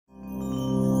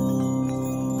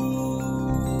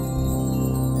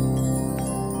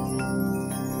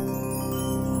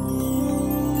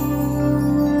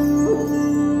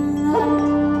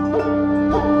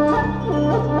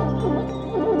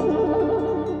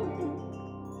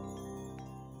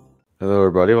Hello,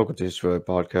 everybody. Welcome to the Australia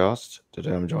Podcast.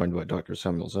 Today I'm joined by Dr.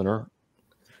 Samuel Zinner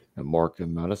and Mark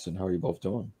and Mattison. How are you both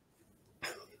doing?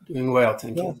 Doing well,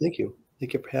 thank you. Thank you.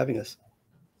 Thank you for having us.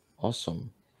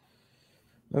 Awesome.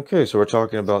 Okay, so we're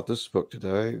talking about this book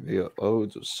today, the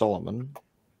Odes of Solomon.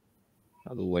 I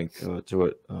have the link to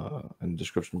it in the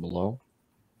description below.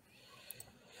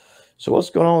 So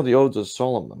what's going on with the Odes of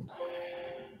Solomon?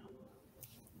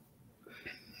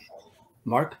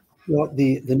 Mark? Well,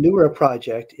 the Newer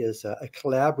project is a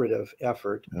collaborative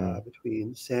effort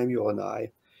between Samuel and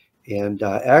I. And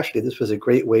actually, this was a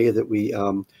great way that we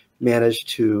managed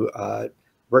to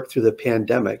work through the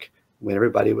pandemic when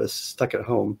everybody was stuck at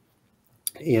home.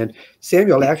 And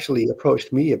Samuel actually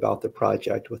approached me about the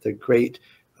project with a great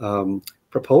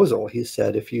proposal. He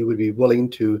said, if you would be willing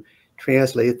to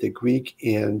translate the Greek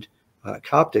and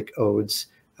Coptic odes,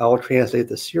 I'll translate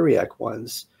the Syriac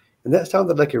ones. And that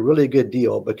sounded like a really good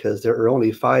deal because there are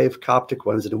only 5 Coptic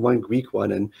ones and 1 Greek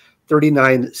one and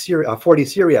 40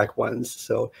 Syriac ones.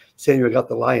 So Samuel got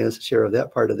the lion's share of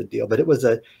that part of the deal. But it was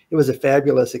a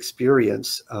fabulous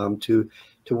experience to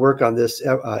work on this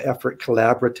effort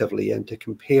collaboratively and to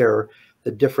compare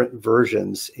the different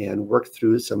versions and work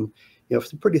through some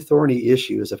pretty thorny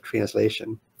issues of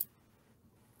translation.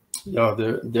 Yeah,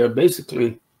 they're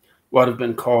basically what have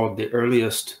been called the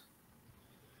earliest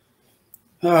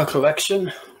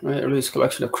collection, right? Earliest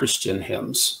collection of Christian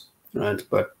hymns, right?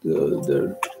 But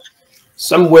they're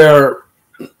somewhere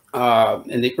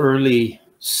in the early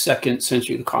 2nd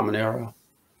century, the Common Era.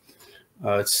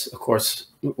 It's, of course,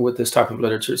 with this type of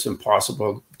literature, it's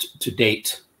impossible to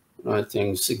date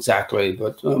things exactly,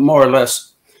 but more or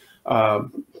less, I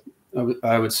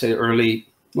would say early,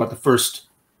 the first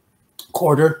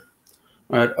quarter,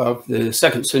 right, of the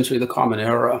 2nd century, the Common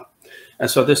Era. And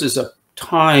so this is a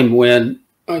time when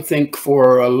I think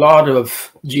for a lot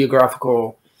of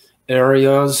geographical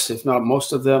areas, if not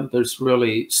most of them, there's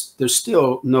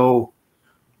still no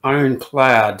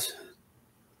ironclad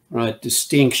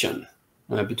distinction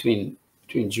between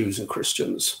Jews and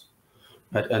Christians.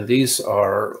 Right? And these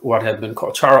are what have been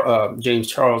called,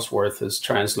 James Charlesworth has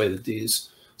translated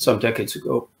these some decades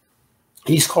ago.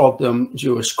 He's called them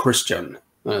Jewish Christian.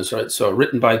 That's right. So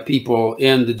written by people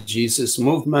in the Jesus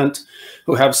movement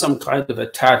who have some kind of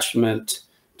attachment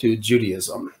to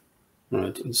Judaism.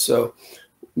 Right. And so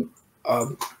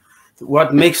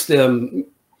what makes them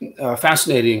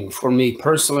fascinating for me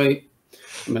personally,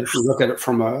 I mean, if you look at it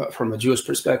from a Jewish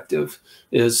perspective,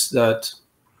 is that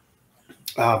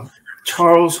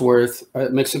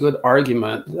Charlesworth makes a good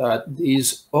argument that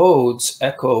these odes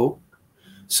echo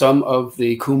some of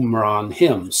the Qumran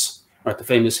hymns, right? The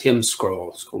famous hymn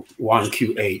scrolls,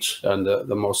 1QH, and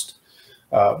the most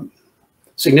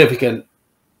significant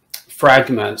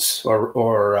fragments or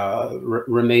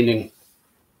remaining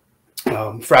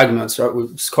fragments are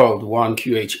what's called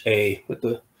 1QHA with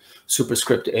the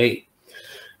superscript A.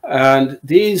 And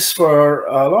these, for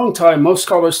a long time, most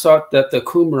scholars thought that the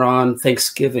Qumran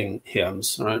Thanksgiving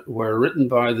hymns, right, were written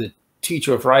by the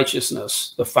teacher of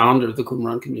righteousness, the founder of the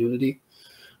Qumran community.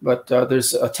 But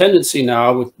there's a tendency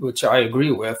now, which I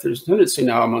agree with, there's a tendency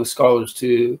now among scholars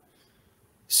to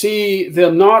see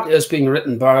them not as being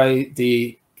written by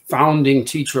the founding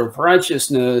teacher of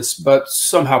righteousness, but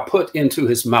somehow put into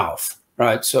his mouth,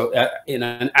 right? So in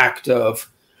an act of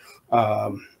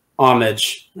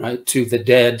homage, right, to the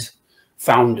dead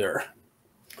founder,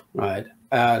 right?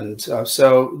 And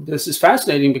so this is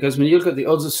fascinating because when you look at the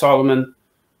Odes of Solomon,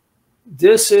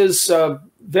 this is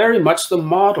very much the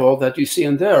model that you see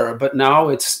in there, but now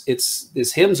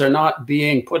these hymns are not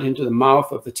being put into the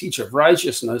mouth of the teacher of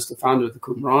righteousness, the founder of the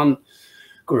Qumran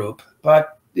group,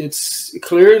 but it's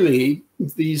clearly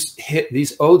these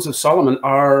Odes of Solomon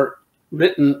are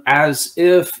written as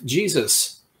if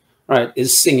Jesus, right,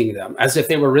 is singing them, as if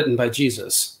they were written by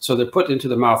Jesus. So they're put into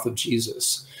the mouth of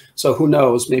Jesus. So who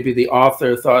knows, maybe the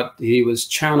author thought he was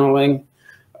channeling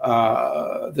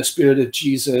the Spirit of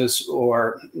Jesus,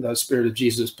 or the Spirit of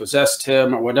Jesus possessed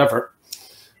him, or whatever.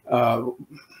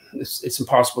 It's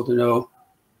impossible to know.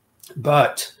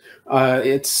 But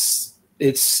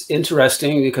it's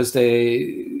interesting because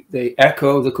they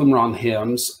echo the Qumran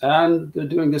hymns, and they're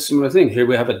doing this similar thing. Here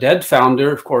we have a dead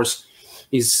founder. Of course,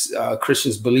 he's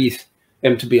Christians believe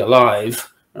him to be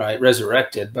alive, right,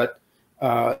 resurrected, but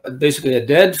basically a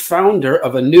dead founder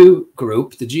of a new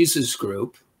group, the Jesus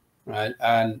group, right?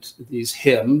 And these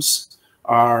hymns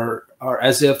are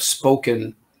as if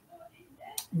spoken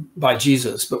by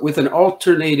Jesus, but with an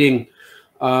alternating,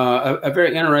 a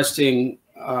very interesting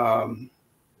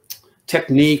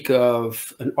technique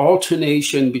of an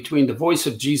alternation between the voice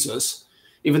of Jesus,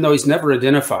 even though he's never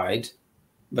identified,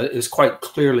 but it's quite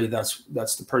clearly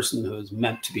that's the person who is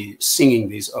meant to be singing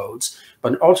these odes.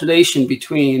 But an alternation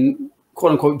between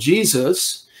quote unquote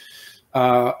Jesus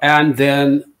and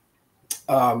then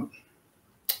a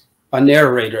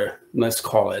narrator, let's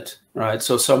call it, right?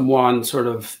 So someone sort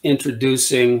of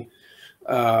introducing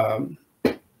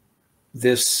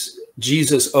this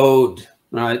Jesus ode,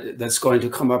 right? That's going to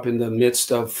come up in the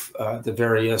midst of the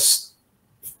various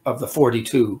of the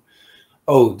 42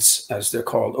 odes, as they're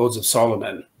called, Odes of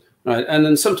Solomon, right? And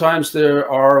then sometimes there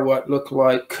are what look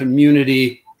like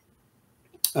community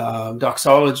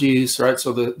doxologies, right?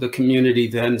 So the community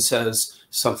then says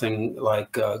something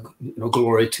like,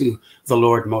 glory to the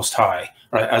Lord Most High,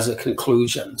 right, as a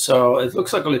conclusion. So it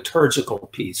looks like a liturgical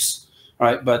piece,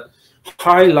 right? But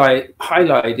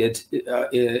highlighted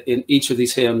in each of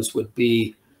these hymns would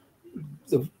be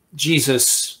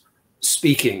Jesus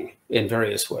speaking in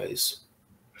various ways.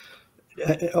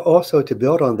 Also, to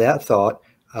build on that thought,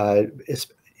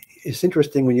 it's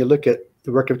interesting when you look at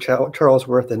the work of Charles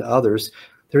Worth and others,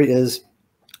 there is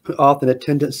often a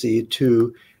tendency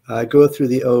to go through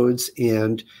the odes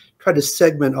and try to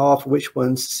segment off which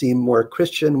ones seem more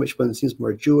Christian, which ones seem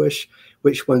more Jewish,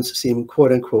 which ones seem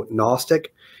quote unquote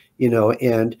Gnostic,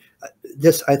 and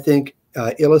this, I think,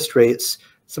 illustrates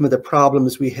some of the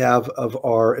problems we have of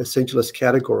our essentialist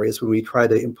categories when we try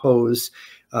to impose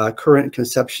current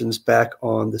conceptions back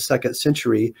on the 2nd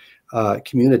century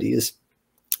communities.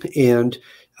 And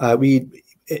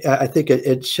I think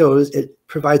it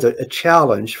provides a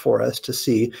challenge for us to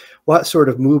see what sort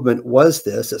of movement was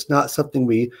this. It's not something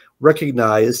we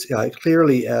recognize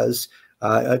clearly as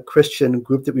a Christian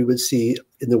group that we would see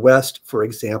in the West, for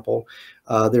example.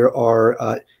 There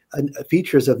are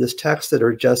features of this text that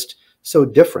are just so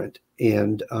different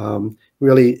and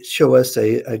really show us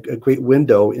a great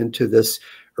window into this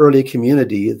early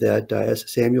community that, as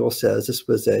Samuel says, this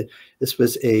was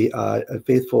a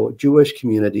faithful Jewish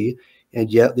community,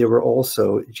 and yet they were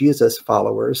also Jesus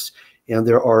followers. And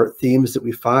there are themes that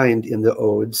we find in the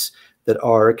odes that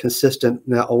are consistent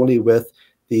not only with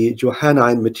the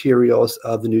Johannine materials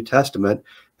of the New Testament,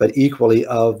 but equally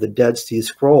of the Dead Sea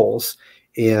Scrolls,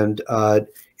 and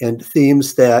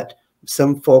themes that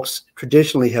some folks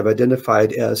traditionally have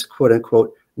identified as quote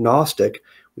unquote Gnostic,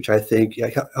 which I think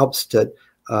helps to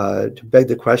beg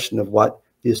the question of what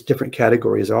these different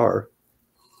categories are.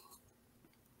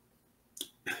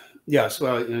 Yes,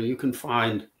 well, you can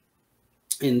find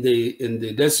in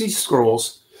the Dead Sea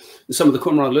Scrolls, in some of the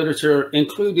Qumran literature,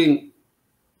 including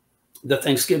the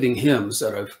Thanksgiving hymns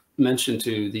that I've mentioned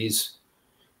to, these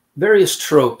various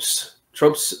tropes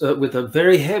with a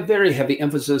very heavy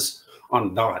emphasis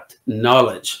on dot,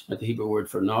 knowledge, the Hebrew word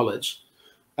for knowledge,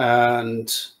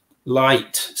 and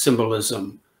light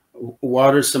symbolism,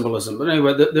 water symbolism. But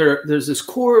anyway, there's this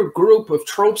core group of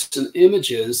tropes and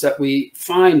images that we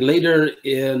find later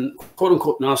in quote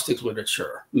unquote Gnostic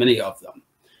literature, many of them,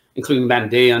 including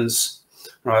Mandaeans,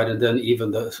 right? And then even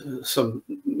the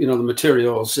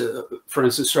materials, for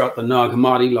instance, throughout the Nag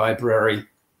Hammadi library.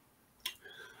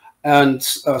 And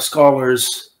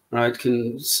scholars, right,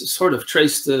 can sort of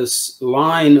trace this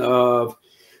line of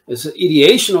this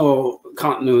ideational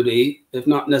continuity, if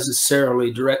not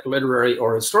necessarily direct literary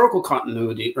or historical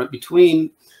continuity, right, between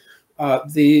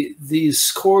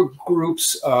these core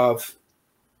groups of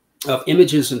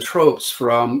images and tropes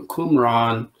from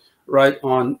Qumran right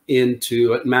on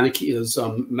into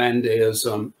Manichaeism,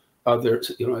 Mandaeism, other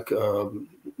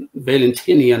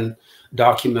Valentinian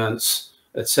documents,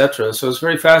 etc. So it's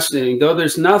very fascinating, though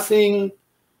there's nothing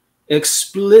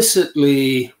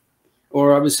explicitly,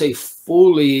 or I would say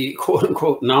fully, quote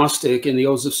unquote, Gnostic in the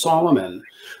Odes of Solomon.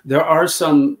 There are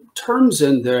some terms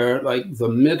in there, like the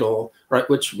middle, right,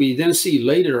 which we then see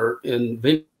later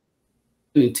in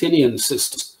Valentinian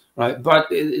systems, right? But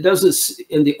it doesn't,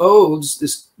 in the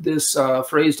Odes, this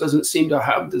phrase doesn't seem to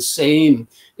have the same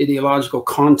ideological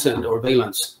content or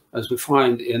valence as we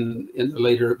find in the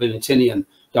later Valentinian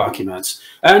documents.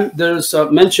 And there's a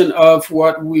mention of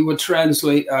what we would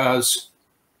translate as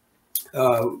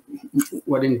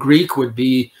what in Greek would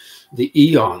be the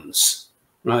eons,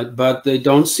 right? But they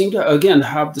don't seem to, again,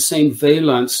 have the same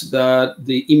valence that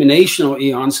the emanational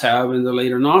eons have in the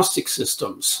later Gnostic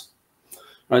systems,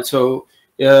 right? So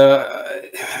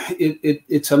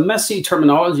it's a messy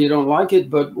terminology. I don't like it,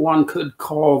 but one could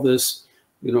call this,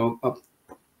 a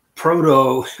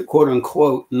proto, quote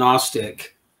unquote,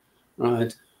 Gnostic,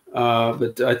 right?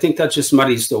 But I think that just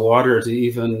muddies the water to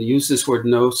even use this word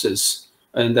gnosis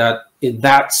in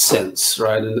that sense,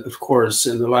 right? And of course,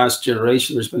 in the last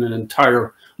generation, there's been an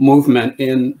entire movement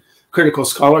in critical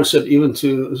scholarship even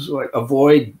to like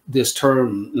avoid this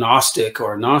term Gnostic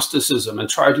or Gnosticism and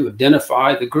try to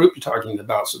identify the group you're talking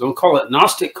about. So don't call it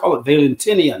Gnostic, call it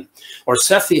Valentinian or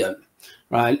Sethian,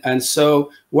 right? And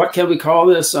so what can we call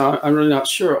this? I'm really not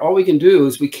sure. All we can do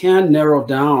is we can narrow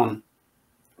down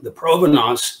the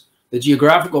provenance, the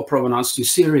geographical provenance to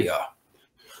Syria.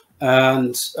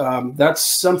 And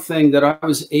that's something that I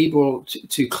was able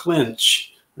to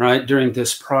clinch, right, during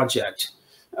this project.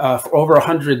 For over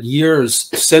 100 years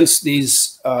since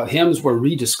these hymns were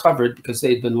rediscovered, because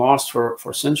they'd been lost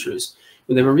for centuries.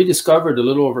 When they were rediscovered a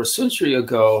little over a century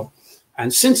ago,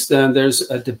 and since then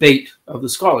there's a debate of the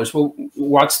scholars. Well,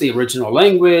 what's the original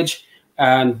language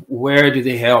and where do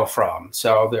they hail from?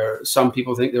 So some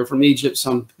people think they're from Egypt,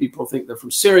 some people think they're from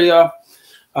Syria.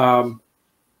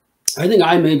 I think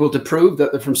I'm able to prove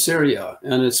that they're from Syria,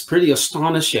 and it's pretty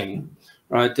astonishing.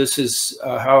 Right, this is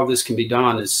how this can be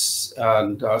done.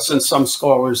 Since some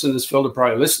scholars in this field are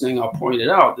probably listening, I'll point it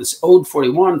out. This Ode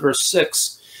 41, verse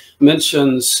 6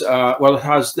 mentions, well, it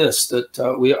has this,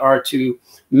 that we are to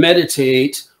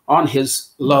meditate on his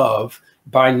love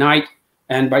by night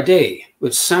and by day,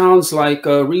 which sounds like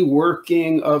a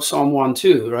reworking of Psalm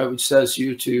 1:2, right, which says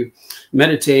you to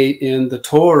meditate in the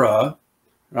Torah,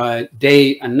 right,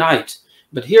 day and night.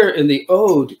 But here in the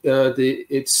Ode,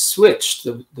 it's switched.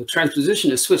 The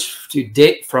transposition is switched to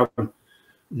day, from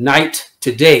night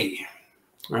to day,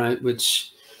 right?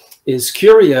 Which is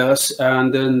curious.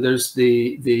 And then there's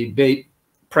the bait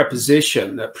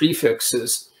preposition that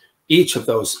prefixes each of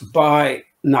those, by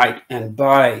night and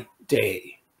by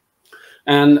day.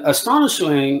 And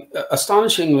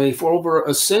astonishingly, for over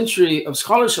a century of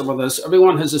scholarship on this,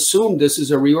 everyone has assumed this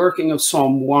is a reworking of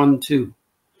Psalm 1:2.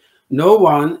 No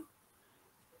one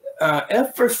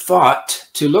ever thought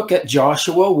to look at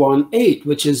Joshua 1:8,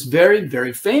 which is very,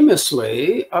 very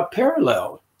famously a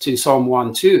parallel to Psalm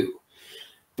 1:2.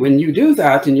 When you do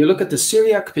that and you look at the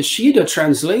Syriac Peshitta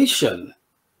translation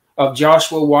of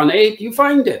Joshua 1:8, you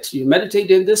find it. You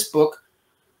meditate in this book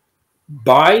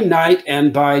by night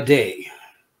and by day,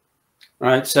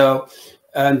 right? So,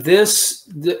 and this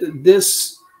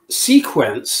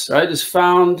sequence, right, is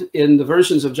found in the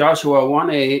versions of Joshua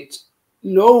 1:8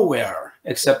 nowhere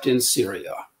except in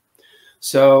Syria.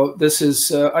 So this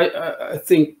is, I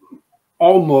think,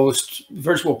 almost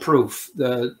virtual proof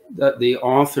that the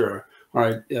author,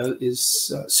 right,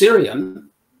 is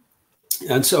Syrian.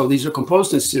 And so these are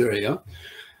composed in Syria.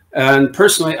 And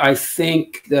personally, I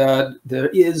think that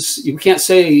you can't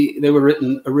say they were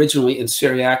written originally in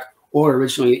Syriac or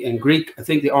originally in Greek. I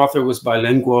think the author was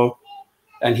bilingual,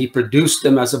 and he produced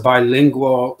them as a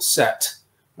bilingual set,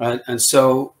 right? And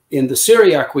so in the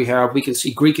Syriac we can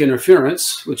see Greek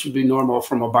interference, which would be normal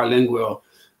from a bilingual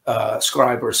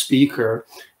scribe or speaker.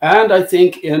 And I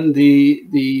think in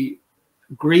the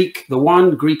Greek, the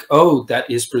one Greek ode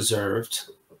that is preserved,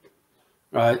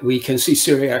 right, we can see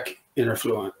Syriac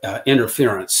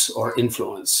interference or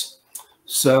influence.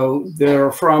 So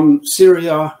they're from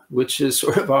Syria, which is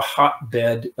sort of a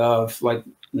hotbed of like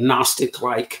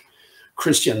Gnostic-like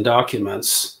Christian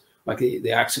documents, like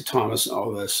the Acts of Thomas and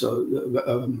all this. So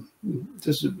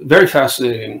this is a very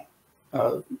fascinating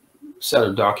set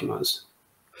of documents.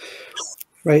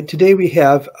 Right. Today we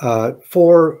have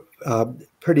 4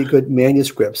 pretty good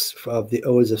manuscripts of the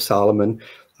Odes of Solomon.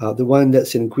 The one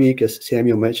that's in Greek, as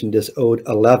Samuel mentioned, is Ode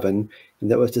 11, and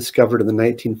that was discovered in the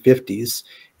 1950s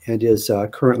and is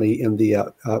currently in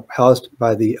the housed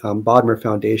by the Bodmer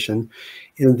Foundation.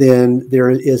 And then there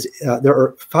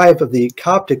are 5 of the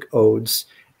Coptic odes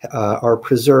are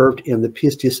preserved in the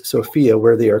Pistis Sophia,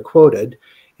 where they are quoted.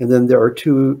 And then there are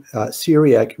 2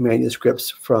 Syriac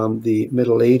manuscripts from the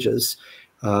Middle Ages,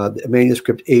 the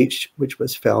manuscript H, which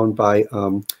was found by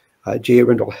J.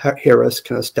 Rendell Harris,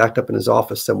 kind of stacked up in his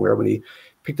office somewhere when he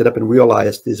picked it up and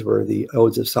realized these were the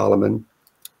Odes of Solomon.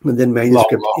 And then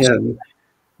manuscript N,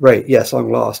 right, yes,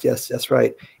 long lost, yes, that's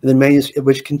right. And then manuscript,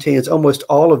 which contains almost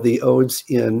all of the odes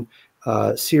in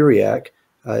Syriac,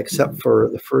 except for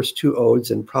the first 2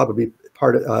 odes and probably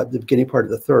part of the beginning part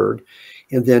of the 3rd.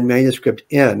 And then manuscript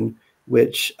N,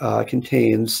 which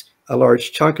contains a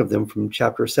large chunk of them from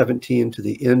chapter 17 to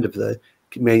the end of the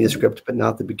manuscript, but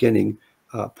not the beginning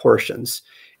portions.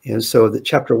 And so the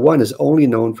chapter 1 is only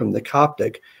known from the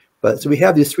Coptic. But so we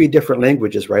have these 3 different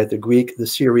languages, right? The Greek, the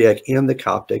Syriac, and the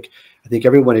Coptic. I think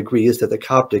everyone agrees that the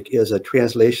Coptic is a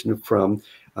translation from,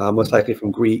 most likely from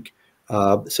Greek.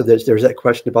 So there's that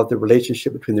question about the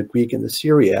relationship between the Greek and the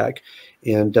Syriac.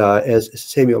 And as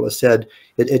Samuel has said,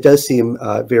 it does seem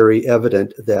very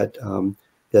evident that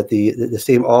that the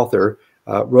same author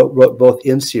wrote both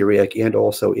in Syriac and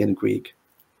also in Greek.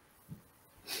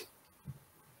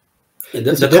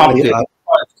 The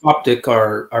Coptic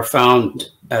are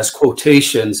found as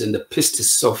quotations in the Pistis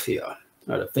Sophia,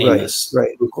 a famous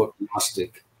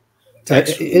Gnostic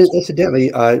text.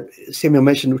 Incidentally, Samuel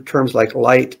mentioned terms like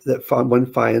light that one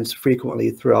finds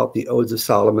frequently throughout the Odes of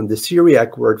Solomon. The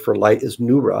Syriac word for light is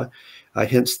nura,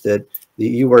 hence the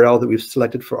URL that we've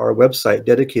selected for our website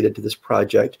dedicated to this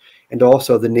project, and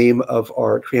also the name of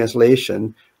our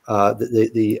translation,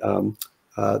 the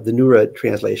Nura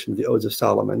translation of the Odes of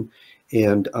Solomon.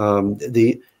 And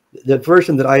the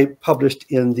version that I published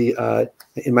in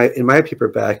my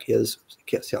paperback is, I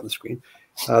can't see on the screen.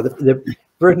 The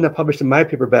version I published in my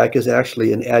paperback is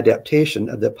actually an adaptation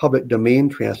of the public domain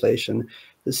translation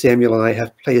that Samuel and I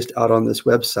have placed out on this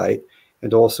website,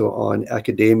 and also on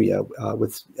Academia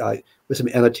with some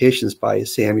annotations by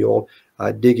Samuel,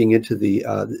 digging into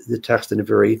the text in a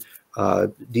very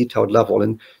detailed level.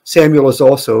 And Samuel is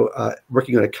also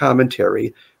working on a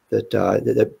commentary that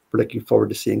we're looking forward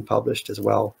to seeing published as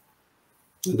well.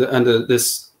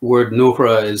 This word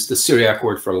Nuhra is the Syriac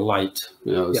word for light.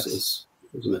 You know, Yes.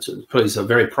 as mentioned, it plays a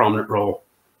very prominent role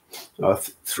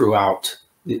throughout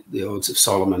the Odes of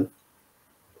Solomon.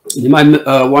 You might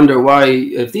wonder why,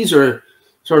 if these are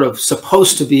sort of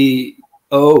supposed to be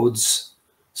odes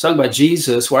sung by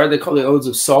Jesus, why are they called the Odes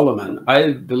of Solomon?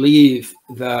 I believe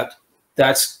that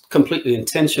that's completely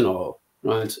intentional,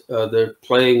 right? They're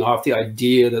playing off the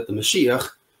idea that the Mashiach,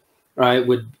 right,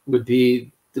 would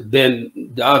be the Ben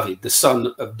David, the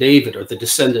son of David, or the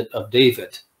descendant of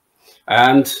David,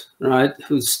 and right,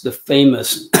 who's the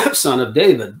famous son of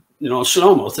David, you know,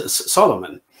 Shlomo,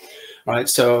 Solomon, right?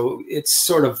 So it's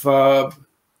sort of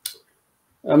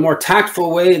a more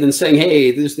tactful way than saying,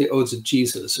 hey, these are the Odes of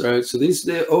Jesus, right? So these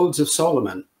are the Odes of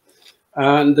Solomon.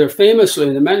 And they're famously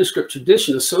in the manuscript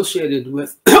tradition associated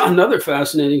with another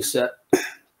fascinating set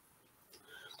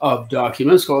of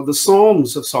documents called the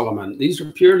Psalms of Solomon. These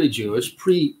are purely Jewish,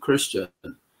 pre-Christian.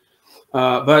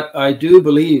 But I do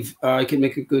believe I can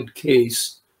make a good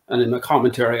case, and in my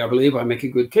commentary, I believe I make a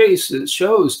good case that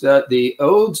shows that the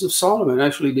Odes of Solomon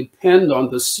actually depend on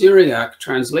the Syriac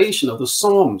translation of the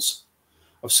Psalms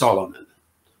of Solomon,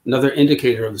 another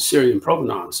indicator of the Syrian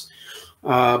provenance.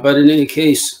 But in any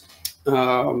case,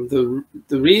 the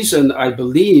reason I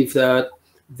believe that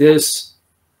this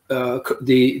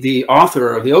the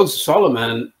author of the Odes of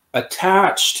Solomon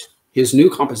attached his new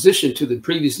composition to the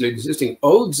previously existing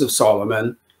Odes of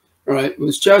Solomon, right,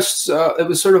 was just it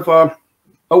was sort of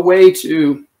a way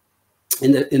to,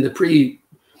 in the pre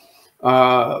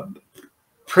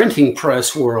printing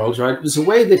press world, right, it was a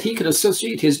way that he could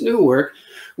associate his new work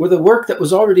with a work that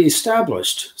was already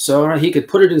established. So he could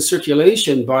put it in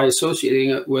circulation by associating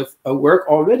it with a work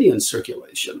already in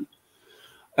circulation.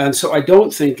 And so I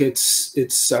don't think it's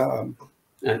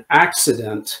an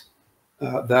accident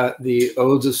that the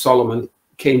Odes of Solomon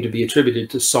came to be attributed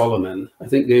to Solomon. I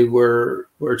think they were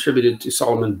attributed to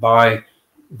Solomon by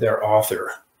their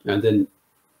author, and then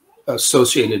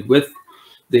associated with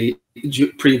the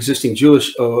pre-existing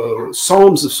Jewish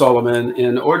Psalms of Solomon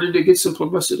in order to get some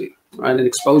publicity, right, and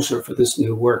exposure for this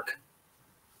new work.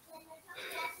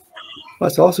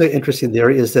 What's also interesting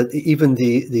there is that even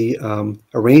the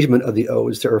arrangement of the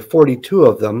odes, there are 42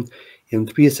 of them in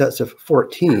 3 sets of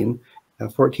 14,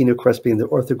 14 of course being the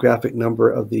orthographic number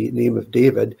of the name of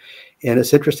David. And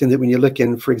it's interesting that when you look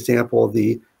in, for example,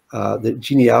 the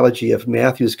genealogy of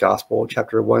Matthew's Gospel,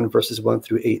 chapter 1, verses 1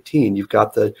 through 18, you've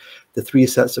got the 3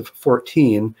 sets of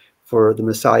 14 for the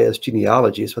Messiah's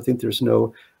genealogy. So I think there's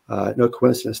no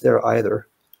coincidence there either.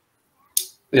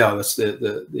 Yeah, that's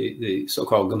the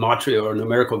so-called gematria, or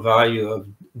numerical value of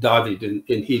David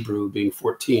in Hebrew, being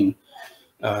 14.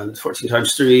 14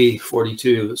 times 3,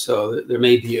 42. So there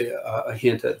may be a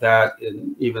hint at that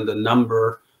in even the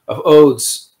number of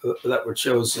odes that were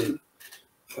chosen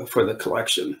for the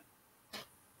collection.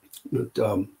 But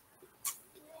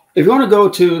if you want to go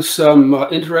to some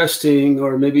interesting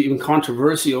or maybe even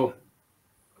controversial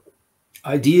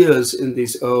ideas in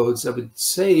these odes, I would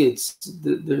say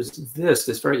there's this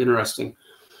that's very interesting.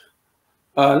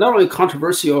 Not only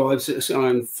controversial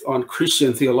on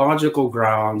Christian theological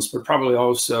grounds, but probably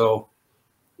also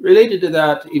related to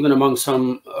that even among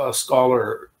some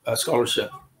scholarship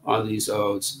on these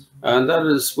odes. And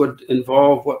that would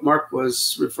involve what Mark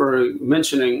was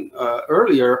mentioning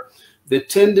earlier, the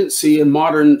tendency in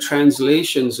modern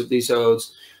translations of these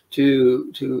odes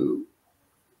to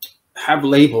have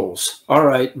labels. All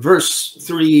right, verse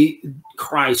 3,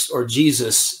 Christ or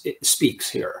Jesus speaks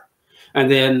here. And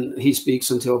then he speaks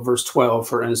until verse 12,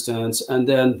 for instance. And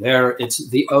then there it's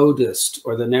the odist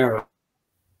or the narrator.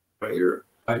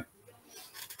 Right?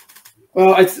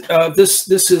 Well, this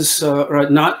is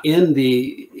not in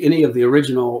any of the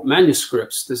original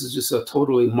manuscripts. This is just a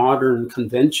totally modern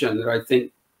convention that I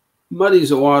think muddies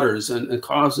the waters and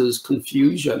causes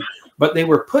confusion. But they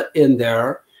were put in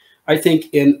there, I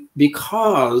think,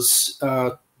 because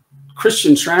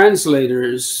Christian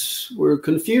translators were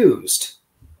confused.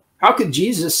 How could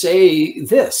Jesus say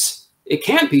this? It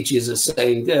can't be Jesus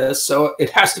saying this, so it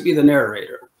has to be the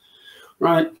narrator,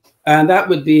 right? And that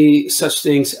would be such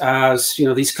things as,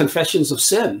 these confessions of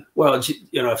sin. Well,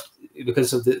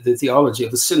 because of the theology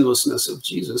of the sinlessness of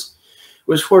Jesus,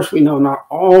 which of course we know not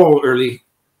all early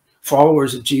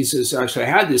followers of Jesus actually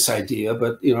had this idea,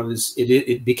 but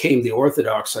it became the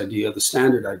orthodox idea, the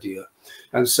standard idea.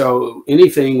 And so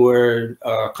anything where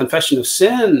confession of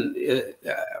sin,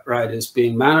 right, is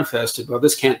being manifested, well,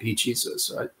 this can't be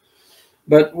Jesus, right?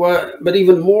 But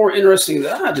even more interesting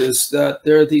than that is that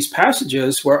there are these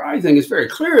passages where I think it's very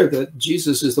clear that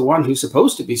Jesus is the one who's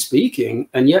supposed to be speaking,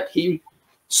 and yet he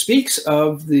speaks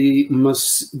of the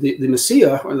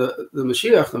Messiah, or the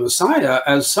Mashiach, the Messiah,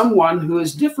 as someone who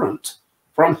is different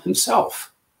from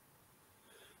himself.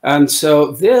 And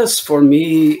so this, for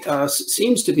me,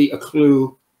 seems to be a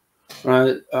clue,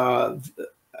 right,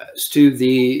 as to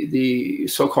the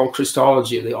so-called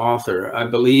Christology of the author. I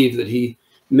believe that he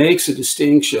makes a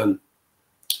distinction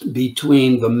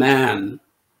between the man,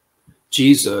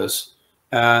 Jesus,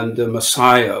 and the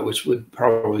Messiah, which would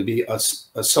probably be a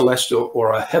celestial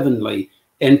or a heavenly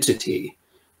entity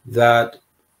that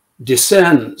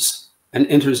descends and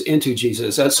enters into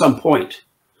Jesus at some point,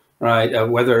 right?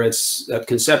 Whether it's at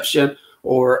conception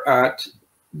or at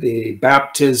the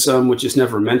baptism, which is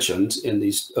never mentioned in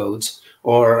these odes,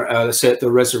 or let's say at the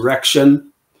resurrection.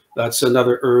 That's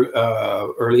another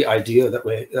early idea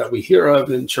that we hear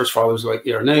of in church fathers like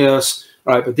Irenaeus,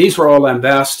 right? But these were all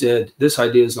lambasted. This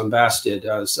idea is lambasted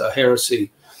as a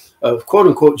heresy of quote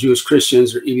unquote Jewish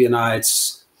Christians or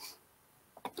Ebionites,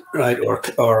 right? Or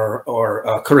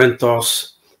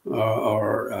Corinthos,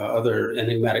 or other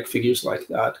enigmatic figures like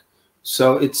that.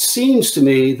 So it seems to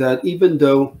me that even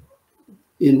though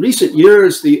in recent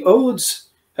years the odes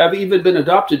have even been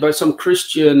adopted by some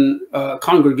Christian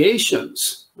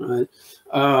congregations, right,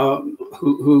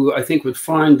 who I think would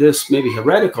find this maybe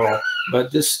heretical,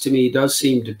 but this to me does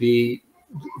seem to be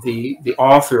the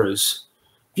author's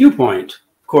viewpoint.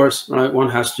 Of course, right, one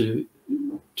has to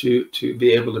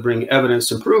be able to bring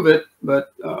evidence and prove it,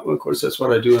 but of course that's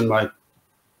what I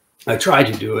try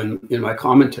to do in my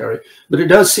commentary. But it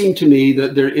does seem to me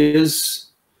that there is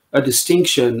a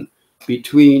distinction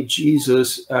between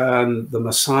Jesus and the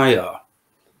Messiah,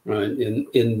 right,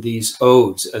 in these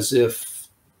odes, as if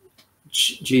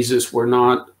Jesus were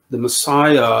not the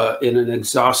Messiah in an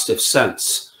exhaustive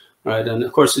sense, right? And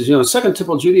of course, as you know, Second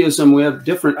Temple Judaism, we have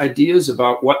different ideas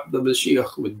about what the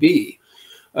Mashiach would be.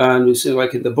 And we see,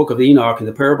 like in the book of Enoch, in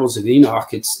the parables of Enoch,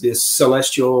 it's this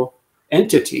celestial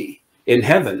entity in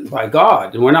heaven by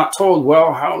God. And we're not told,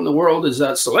 well, how in the world is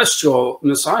that celestial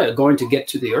Messiah going to get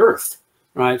to the earth,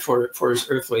 right, for his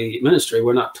earthly ministry?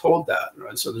 We're not told that,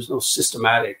 right? So there's no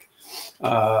systematic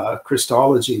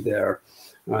Christology there,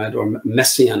 right, or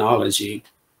messianology,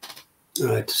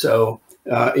 right? So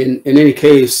in any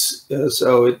case,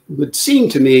 so it would seem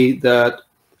to me that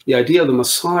the idea of the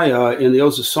Messiah in the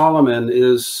Odes of Solomon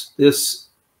is this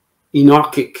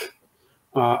Enochic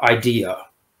idea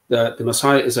that the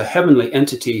Messiah is a heavenly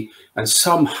entity and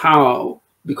somehow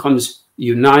becomes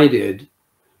united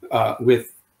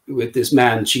with this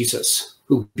man, Jesus,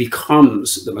 who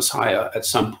becomes the Messiah at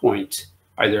some point,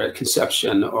 either at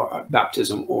conception or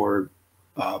baptism or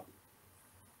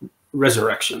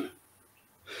resurrection.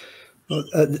 Well,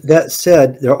 that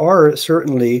said, there are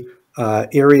certainly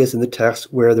areas in the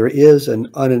text where there is an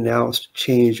unannounced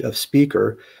change of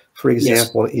speaker. For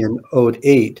example, yes, in Ode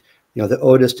 8, the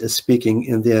Odist is speaking,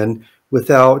 and then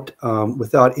without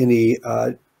any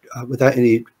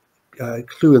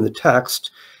clue in the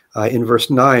text, in verse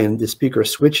 9, the speaker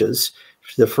switches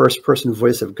to the first person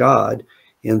voice of God,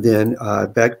 and then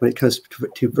back when it comes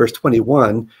to verse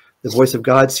 21, the voice of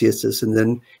God ceases, and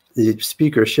then the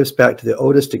speaker shifts back to the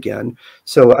Odist again.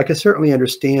 So I can certainly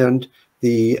understand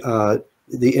the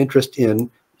interest in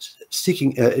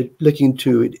seeking, looking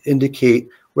to indicate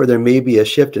where there may be a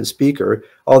shift in speaker.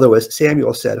 Although, as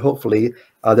Samuel said, hopefully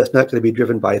that's not going to be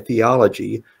driven by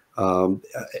theology,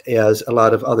 as a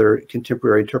lot of other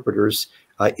contemporary interpreters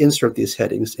insert these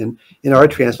headings. And in our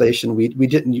translation, we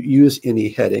didn't use any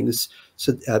headings,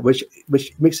 so which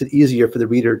makes it easier for the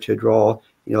reader to draw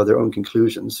their own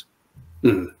conclusions.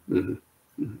 Mm-hmm.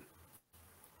 Mm-hmm.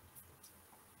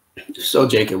 So,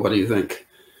 Jacob, what do you think?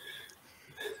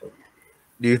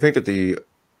 Do you think that the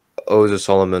Odes of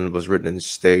Solomon was written in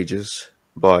stages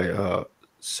by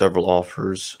several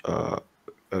authors,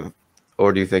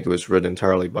 or do you think it was written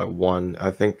entirely by one?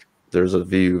 I think there's a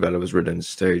view that it was written in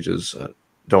stages. I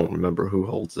don't remember who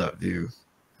holds that view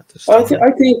at this time.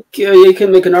 I think you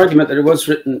can make an argument that it was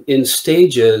written in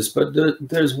stages, but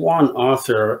there's one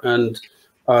author, and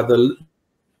the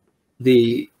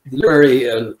literary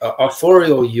and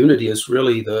authorial unity is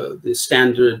really the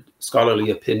standard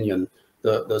scholarly opinion.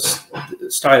 The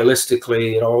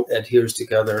stylistically, it all adheres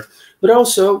together, but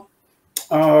also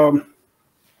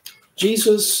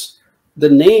Jesus, the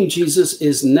name Jesus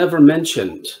is never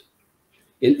mentioned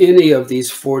in any of these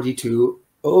 42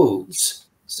 odes.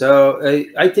 So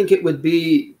I think it would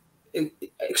be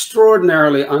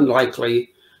extraordinarily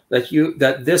unlikely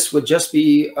that this would just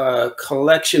be a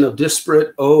collection of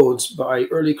disparate odes by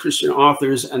early Christian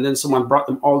authors, and then someone brought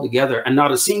them all together, and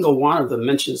not a single one of them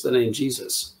mentions the name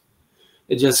Jesus.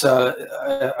 It just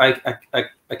I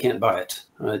can't buy it.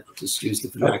 Just use the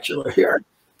vernacular here.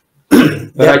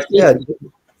 But I think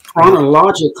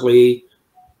chronologically,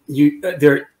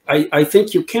 I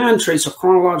think you can trace a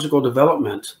chronological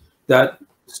development that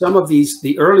some of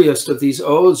the earliest of these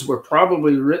odes were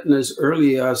probably written as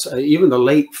early as even the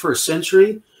late 1st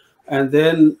century, and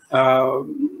then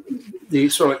the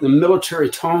sort of like the military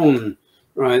tone,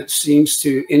 right, seems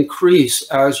to increase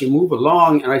as you move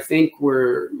along, and I think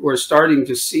we're starting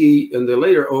to see in the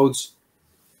later odes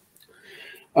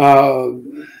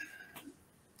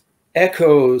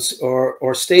echoes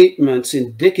or statements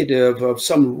indicative of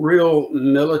some real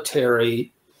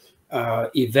military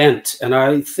event, and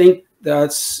I think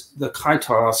that's the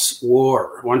Kaitos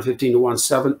War, 115 to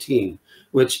 117,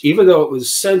 which, even though it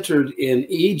was centered in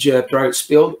Egypt, right,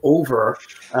 spilled over,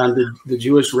 and the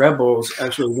Jewish rebels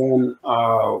actually then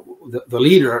the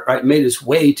leader, right, made his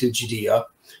way to Judea,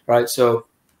 right. So,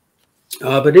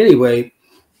 but anyway,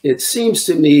 it seems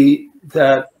to me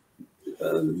that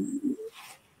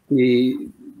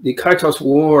the Kaitos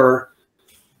War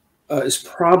is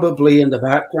probably in the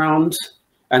background,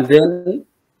 and then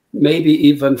maybe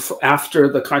even after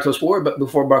the Kaitos War, but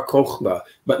before Bar Kokhba,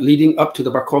 but leading up to the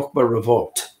Bar Kokhba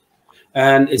revolt.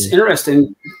 And it's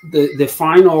interesting, the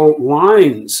final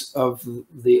lines of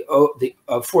the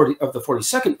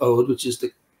 42nd ode, which is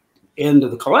the end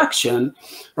of the collection,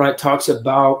 right, talks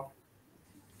about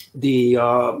the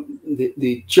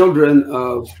children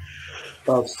of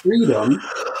freedom,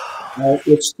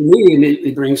 which to me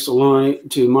immediately brings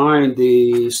to mind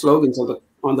the slogans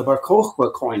on the Bar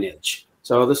Kokhba coinage.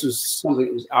 So this was something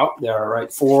that was out there,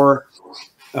 right, for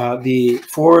the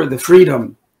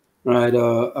freedom, right,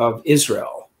 of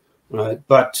Israel, right.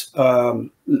 But so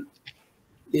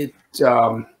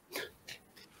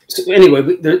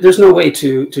anyway, there's no way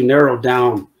to narrow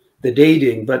down the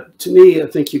dating. But to me, I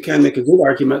think you can make a good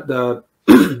argument that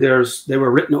they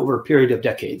were written over a period of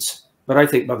decades, but I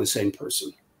think by the same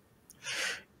person.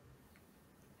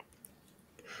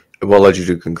 What led you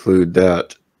to conclude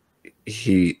that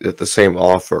the same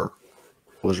author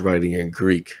was writing in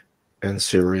Greek and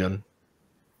Syrian?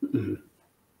 Mm-hmm.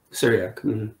 Syriac.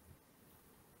 Mm-hmm.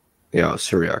 Yeah,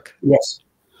 Syriac. Yes.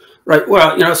 Right.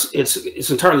 Well, it's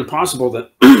entirely possible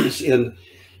that in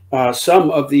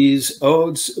some of these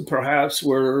odes perhaps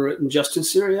were written just in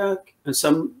Syriac and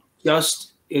some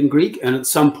just in Greek, and at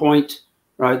some point,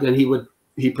 right, then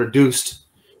he produced,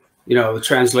 the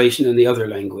translation in the other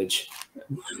language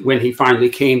when he finally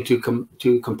came to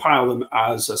compile them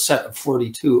as a set of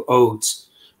 42 odes,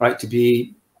 right, to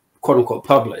be quote unquote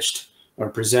published or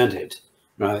presented,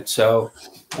 right. So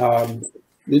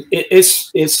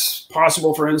it's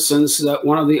possible, for instance, that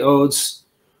one of the odes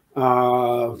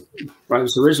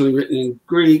was originally written in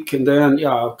Greek, and then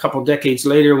a couple decades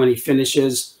later, when he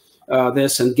finishes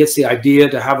this and gets the idea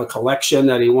to have a collection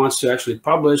that he wants to actually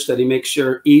publish, that he makes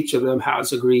sure each of them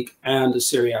has a Greek and a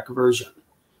Syriac version.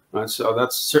 Right, so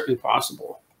that's certainly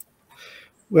possible.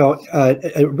 Well,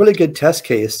 a really good test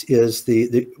case is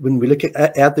when we look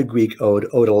at the Greek ode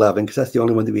 11, because that's the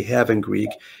only one that we have in Greek,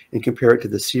 and compare it to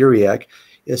the Syriac.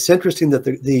 It's interesting that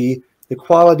the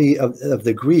quality of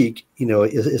the Greek,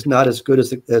 is not as good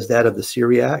as that of the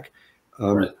Syriac.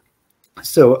 Right.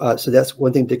 So that's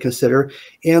one thing to consider.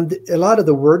 And a lot of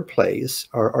the word plays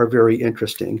are very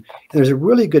interesting. And there's a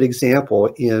really good example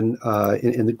in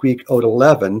the Greek ode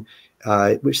 11.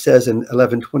 Which says in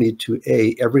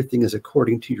 1122a, everything is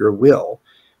according to your will,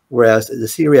 whereas the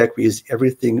Syriac reads,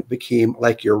 everything became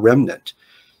like your remnant.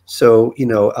 So,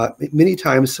 many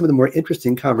times some of the more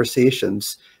interesting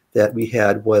conversations that we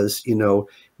had was,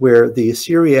 where the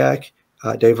Syriac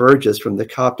diverges from the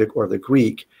Coptic or the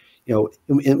Greek,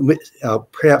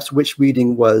 perhaps which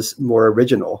reading was more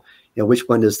original, which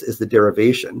one is the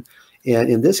derivation. And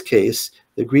in this case,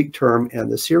 the Greek term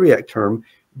and the Syriac term,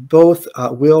 both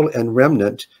will and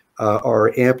remnant,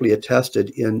 are amply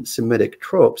attested in Semitic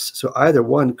tropes. So either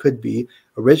one could be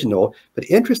original. But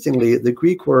interestingly, the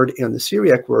Greek word and the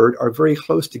Syriac word are very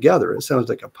close together. It sounds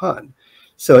like a pun.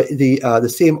 So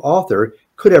the same author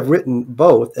could have written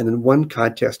both, and in one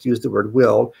context used the word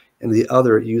will, and the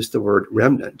other used the word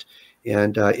remnant.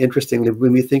 And interestingly,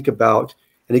 when we think about,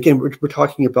 and again, we're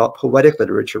talking about poetic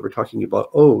literature, we're talking about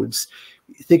odes.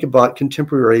 Think about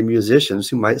contemporary musicians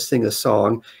who might sing a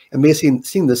song and may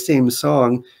sing the same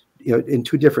song, in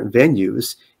two different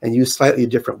venues and use slightly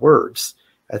different words.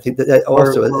 I think that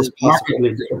also is possible.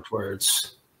 Markedly different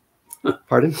words.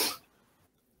 Pardon?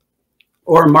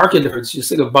 Or markedly different. You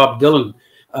think of Bob Dylan.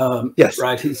 Yes.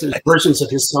 Right. There's versions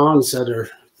of his songs that are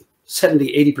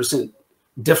 70, 80%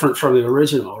 different from the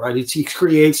original, right? He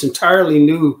creates entirely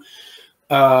new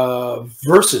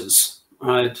verses,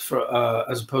 right,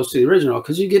 as opposed to the original,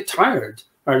 because you get tired,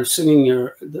 right, of singing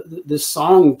this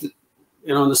song,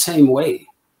 in the same way,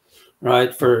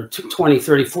 right, for 20,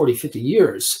 30, 40, 50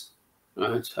 years,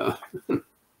 right?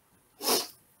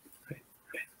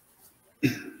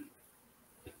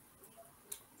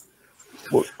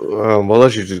 Well,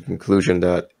 let's use the conclusion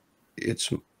that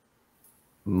it's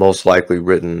most likely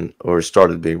written or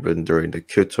started being written during the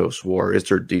Kitos War. Is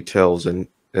there details in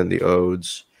the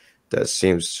Odes that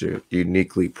seems to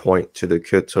uniquely point to the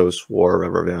Kitos War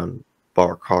rather than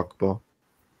Bar Kokhba?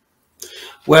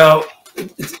 Well,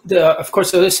 of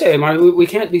course, as I say, we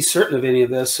can't be certain of any of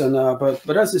this, and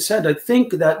but as I said, I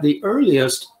think that the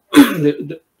earliest,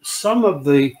 some of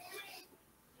the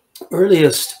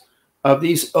earliest of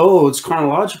these odes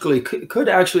chronologically could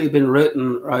actually have been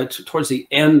written right towards the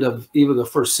end of even the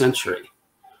 1st century,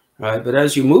 right? But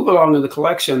as you move along in the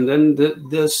collection, then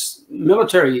this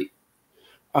military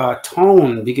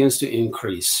tone begins to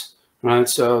increase, right?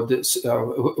 So this,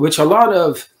 which a lot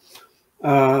of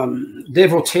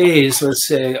devotees, let's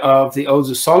say, of the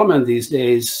Odes of Solomon these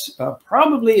days,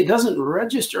 probably it doesn't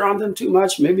register on them too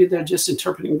much. Maybe they're just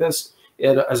interpreting this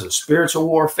as a spiritual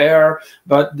warfare.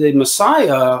 But the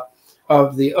Messiah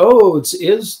of the Odes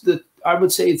is I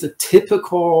would say, the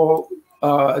typical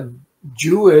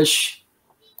Jewish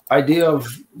idea of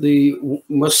the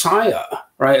Messiah,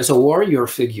 right, as a warrior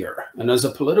figure and as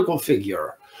a political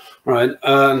figure, right?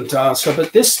 And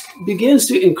but this begins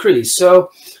to increase.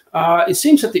 So it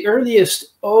seems that the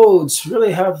earliest odes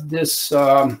really have this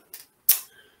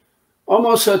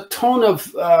almost a tone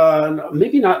of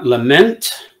maybe not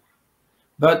lament,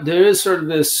 but there is sort of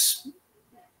this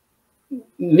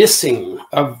missing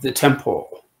of the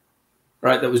temple,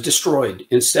 right, that was destroyed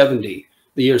in the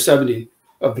year 70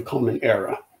 of the Common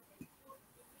Era.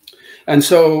 And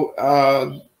so,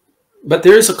 but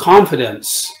there is a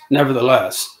confidence,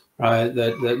 nevertheless, right,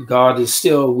 that God is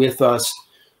still with us,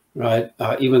 right,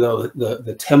 even though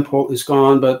the temple is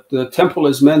gone, but the temple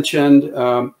is mentioned.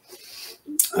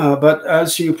 But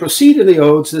as you proceed in the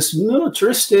Odes, this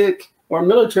militaristic or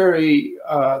military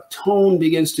tone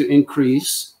begins to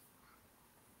increase.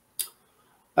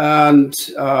 And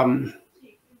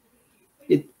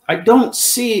I don't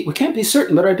see, we can't be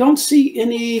certain, but I don't see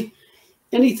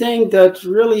anything that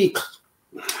really,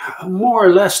 more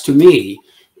or less to me,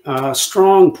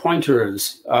 strong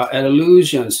pointers and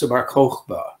allusions to Bar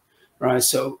Kokhba, right?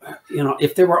 So,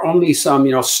 if there were only some,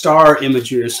 star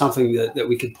imagery or something that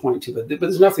we could point to, but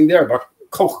there's nothing there. Bar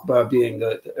Kokhba being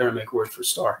the Aramaic word for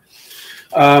star.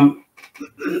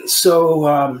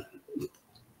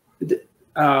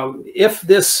 If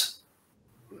this,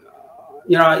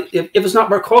 if it's not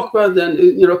Bar Kokhba, then,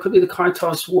 it could be the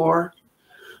Kitos War.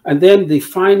 And then the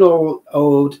final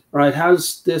ode, right,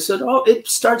 has this, it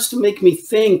starts to make me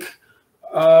think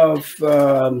of,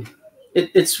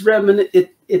 it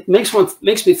makes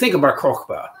me think of Bar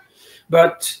Kokhba,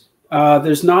 but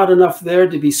there's not enough there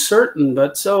to be certain.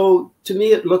 But so to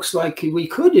me, it looks like we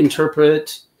could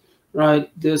interpret,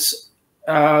 right, this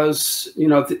as,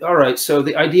 all right, so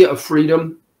the idea of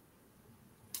freedom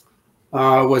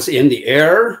was in the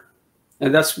air.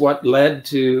 And that's what led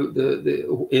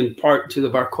to in part to the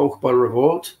Bar Kokhba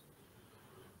revolt,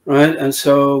 right? And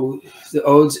so the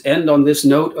odes end on this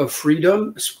note of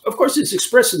freedom. Of course, it's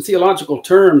expressed in theological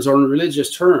terms or in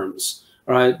religious terms,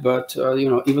 right? But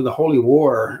even the Holy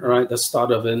War, right? That's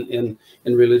thought of in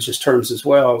religious terms as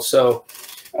well. So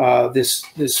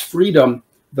this freedom,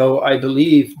 though, I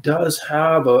believe, does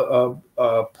have a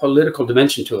political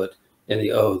dimension to it in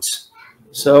the odes.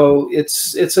 So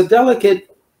it's a delicate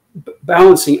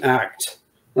balancing act,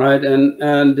 right?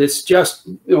 And it's just,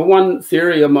 you know, one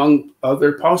theory among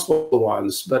other possible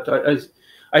ones. But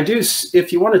I do,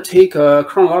 if you want to take a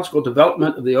chronological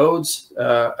development of the Odes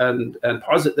and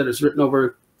posit that it's written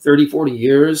over 30, 40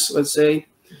 years, let's say.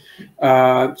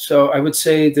 So I would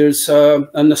say there's a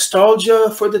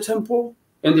nostalgia for the temple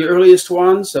in the earliest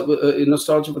ones,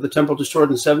 nostalgia for the temple destroyed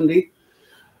in 70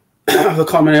 of the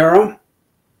Common Era.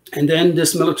 And then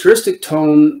this militaristic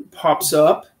tone pops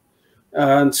up.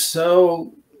 And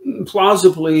so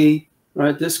plausibly,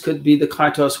 right, this could be the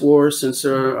Kaitos War, since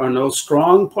there are no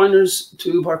strong pointers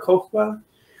to Bar Kokhba.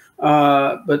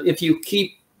 But if you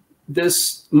keep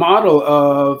this model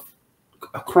of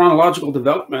a chronological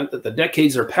development that the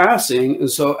decades are passing, and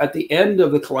so at the end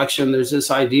of the collection, there's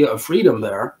this idea of freedom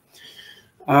there.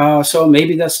 So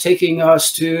maybe that's taking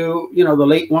us to, you know, the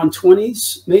late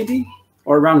 120s, maybe,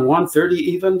 or around 130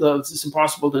 even, though it's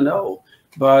impossible to know.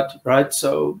 But, right,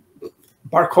 so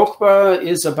Bar Kokhba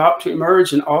is about to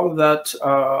emerge, and all of that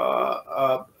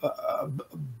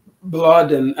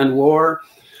blood and war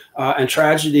and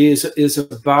tragedy is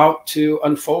about to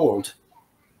unfold.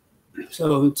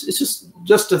 So it's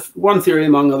just one theory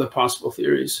among other possible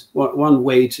theories, one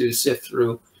way to sift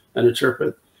through and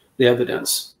interpret the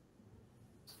evidence.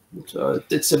 So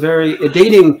it's a very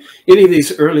dating any of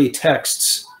these early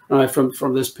texts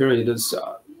from this period is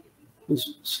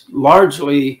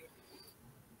largely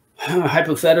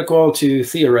hypothetical to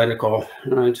theoretical,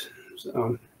 right?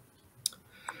 So.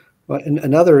 Well, and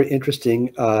another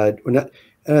interesting, another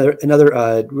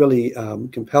really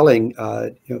compelling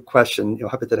question,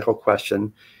 hypothetical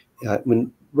question,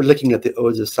 when we're looking at the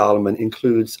Odes of Solomon,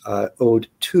 includes Ode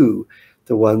 2,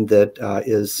 the one that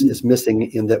is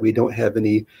missing in that we don't have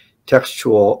any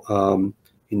textual,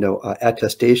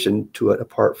 attestation to it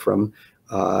apart from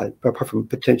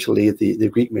potentially the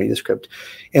Greek manuscript.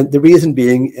 And the reason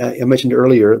being, I mentioned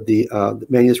earlier, the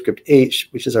manuscript H,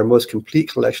 which is our most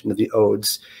complete collection of the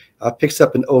Odes, picks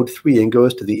up in Ode 3 and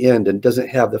goes to the end and doesn't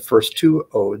have the first two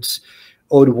Odes.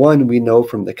 Ode 1 we know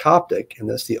from the Coptic, and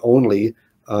that's the only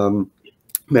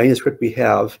manuscript we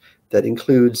have that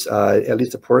includes at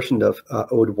least a portion of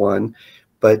Ode 1,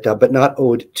 but not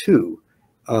Ode 2.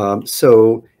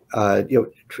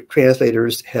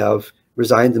 Translators have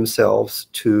resigned themselves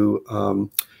to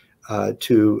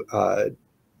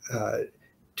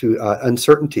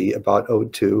uncertainty about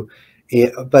Ode 2,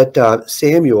 but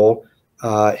Samuel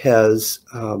has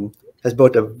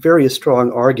built a very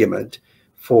strong argument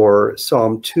for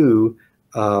Psalm 2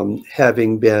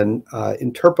 having been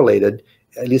interpolated,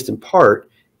 at least in part,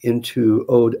 into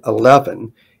Ode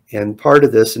 11. And part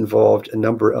of this involved a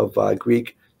number of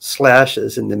Greek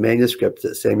slashes in the manuscript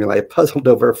that Samuel and I puzzled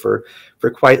over for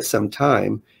quite some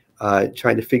time,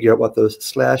 trying to figure out what those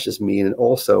slashes mean, and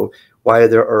also why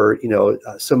there are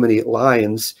so many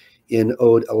lines in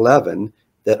Ode 11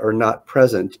 that are not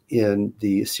present in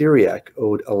the Syriac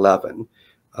Ode 11.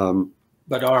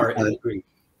 But are in Greek.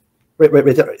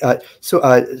 Right.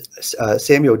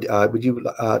 Samuel, would you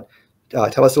tell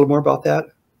us a little more about that?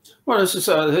 Well, it's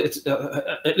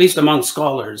at least among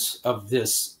scholars of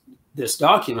this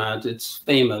document, it's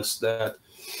famous that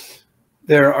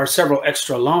there are several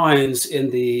extra lines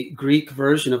in the Greek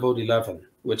version of Ode 11,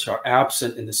 which are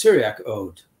absent in the Syriac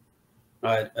Ode.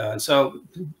 Right, and so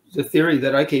the theory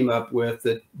that I came up with,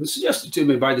 that was suggested to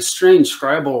me by the strange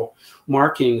scribal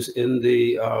markings in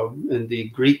the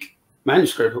Greek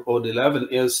manuscript of Ode 11,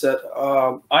 is that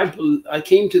I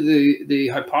came to the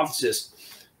hypothesis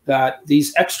that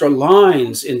these extra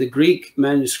lines in the Greek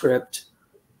manuscript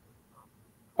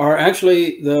are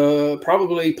actually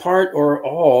probably part or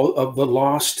all of the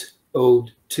lost Ode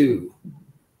 2,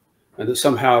 and that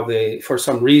somehow they, for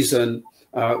some reason,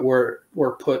 were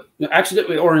put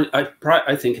accidentally, or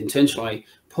I think intentionally,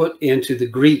 put into the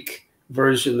Greek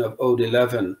version of Ode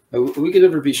 11. We can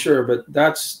never be sure, but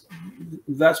that's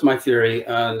my theory,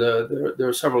 and there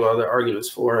are several other arguments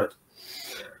for it.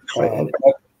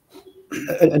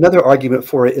 Another argument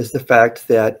for it is the fact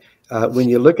that when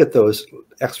you look at those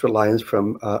extra lines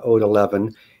from Ode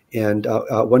 11 and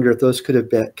wonder if those could have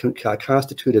been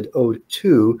constituted Ode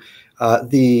 2,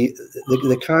 the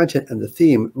content and the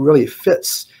theme really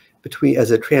fits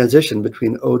as a transition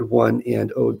between Ode 1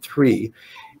 and Ode 3.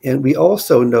 And we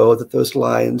also know that those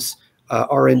lines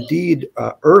are indeed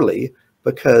early,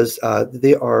 because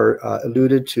they are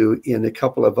alluded to in a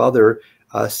couple of other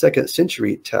 2nd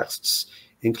century texts,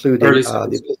 including the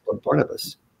Epistle of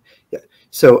Barnabas. Yeah.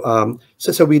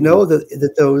 So we know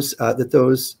that those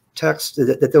texts,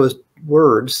 that those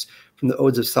words from the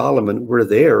Odes of Solomon were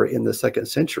there in the 2nd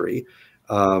century,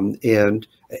 and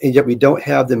yet we don't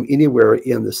have them anywhere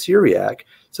in the Syriac.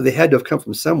 So they had to have come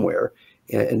from somewhere.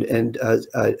 And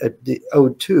the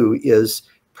Ode 2 is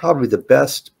probably the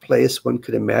best place one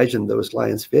could imagine those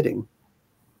lines fitting.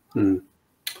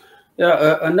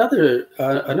 Yeah,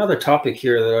 another topic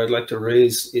here that I'd like to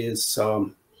raise is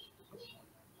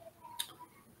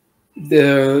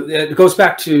it goes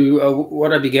back to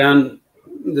what I began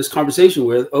this conversation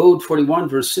with, Ode 41,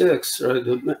 verse 6, right?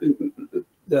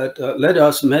 That let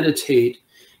us meditate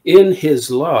in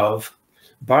his love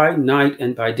by night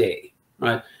and by day,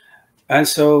 right? And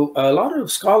so a lot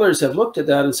of scholars have looked at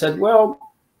that and said, well,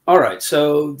 all right,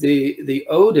 so the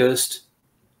Odist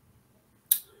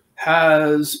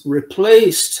has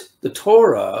replaced the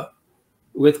Torah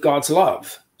with God's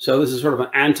love. So this is sort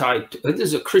of this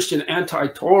is a Christian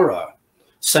anti-Torah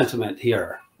sentiment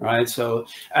here, right? So,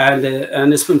 and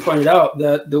it's been pointed out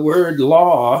that the word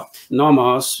law,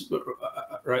 nomos,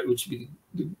 right, which would be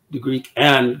the Greek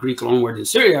and Greek loanword and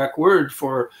Syriac word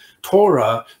for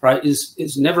Torah, right,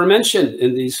 is never mentioned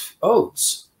in these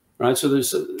odes, right? So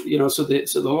there's, you know, so the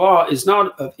law is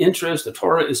not of interest. The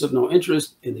Torah is of no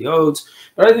interest in the odes.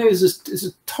 But I think this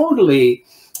is totally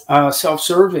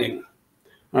self-serving,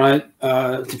 right?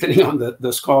 Depending on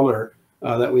the scholar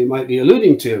that we might be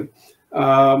alluding to.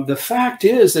 The fact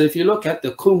is that if you look at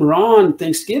the Qumran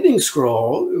Thanksgiving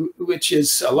scroll, which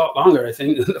is a lot longer, I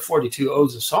think, than the 42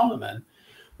 Odes of Solomon,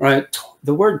 right?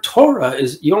 The word Torah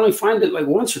you only find it like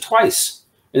once or twice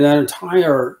in that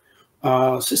entire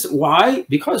system. Why?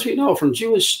 Because we know from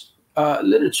Jewish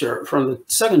literature, from the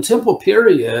Second Temple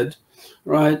period,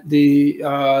 right?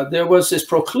 There was this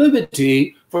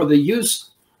proclivity for the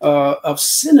use of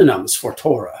synonyms for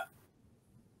Torah,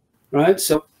 right?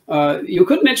 So you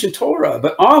could mention Torah,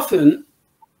 but often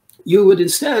you would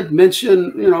instead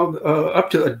mention, you know, up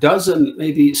to a dozen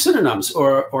maybe synonyms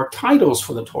or titles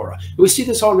for the Torah. We see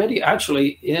this already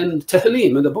actually in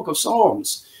Tehillim, in the book of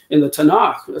Psalms, in the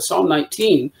Tanakh, Psalm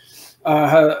 19,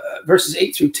 verses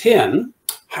 8 through 10,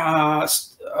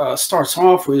 starts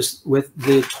off with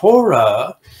the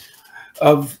Torah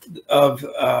of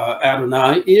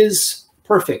Adonai is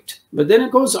perfect. But then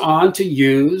it goes on to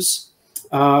use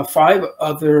 5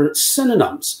 other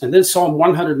synonyms. And then Psalm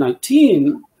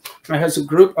 119 has a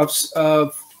group of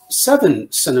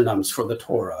 7 synonyms for the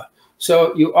Torah.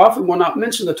 So you often will not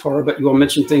mention the Torah, but you will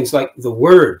mention things like the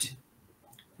word,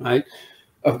 right,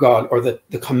 of God, or the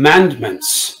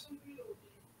commandments,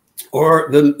 or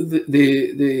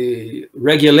the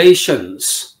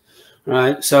regulations,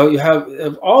 right? So you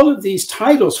have all of these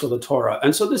titles for the Torah.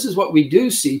 And so this is what we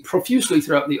do see profusely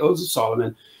throughout the Odes of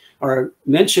Solomon, are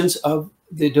mentions of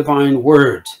the divine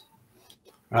word,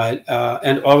 right?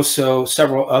 And also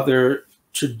several other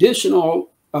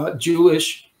traditional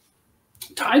Jewish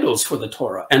titles for the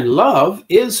Torah. And love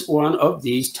is one of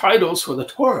these titles for the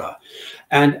Torah.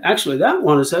 And actually that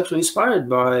one is actually inspired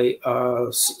by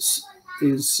by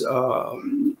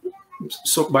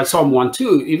Psalm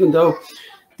 1:2, even though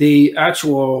the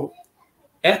actual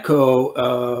echo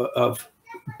of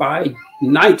by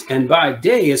night and by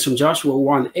day is from Joshua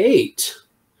 1:8.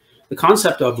 The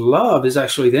concept of love is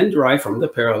actually then derived from the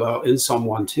parallel in Psalm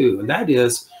 1:2, and that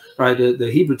is, right, the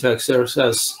Hebrew text there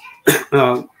says,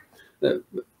 you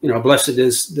know, blessed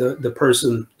is the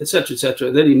person,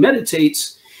 etc., that he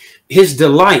meditates. His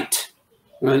delight,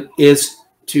 right, is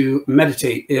to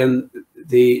meditate in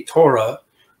the Torah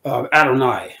of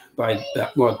Adonai by,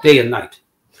 well, day and night.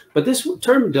 But this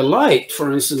term delight,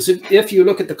 for instance, if you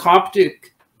look at the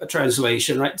Coptic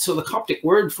translation, right, so the Coptic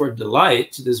word for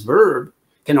delight, this verb,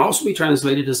 can also be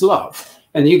translated as love.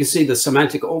 And you can see the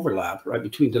semantic overlap, right,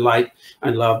 between delight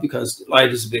and love, because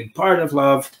delight is a big part of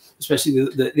love, especially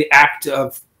the act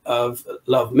of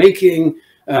love making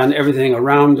and everything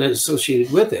around and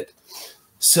associated with it.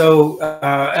 So,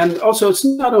 and also it's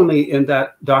not only in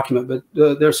that document, but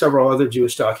there are several other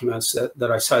Jewish documents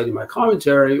that I cite in my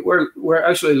commentary where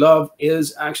actually love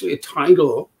is actually a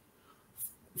title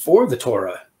for the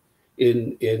Torah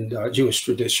in Jewish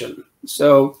tradition.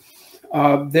 So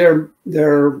I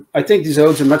think these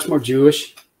odes are much more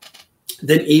Jewish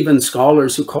than even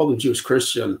scholars who call them Jewish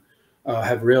Christian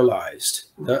have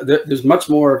realized. There's much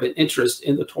more of an interest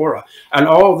in the Torah, and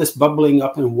all this bubbling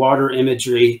up in water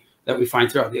imagery that we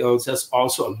find throughout the odes, that's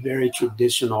also a very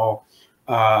traditional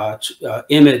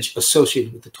image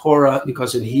associated with the Torah,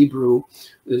 because in Hebrew,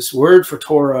 this word for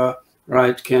Torah,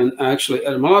 right, can actually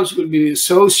etymologically be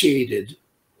associated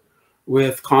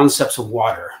with concepts of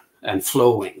water and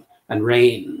flowing and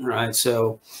rain, right?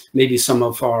 So maybe some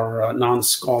of our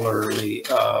non-scholarly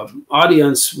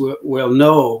audience will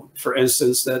know, for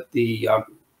instance, that the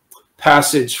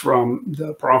passage from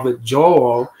the prophet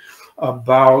Joel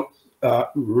about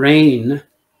rain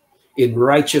in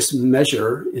righteous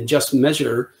measure, in just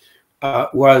measure,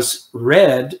 was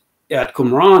read at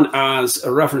Qumran as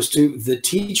a reference to the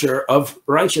teacher of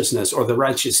righteousness, or the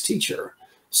righteous teacher.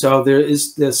 So there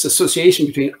is this association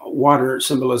between water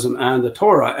symbolism and the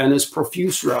Torah, and is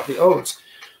profuse throughout the Odes.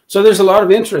 So there's a lot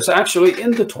of interest actually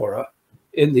in the Torah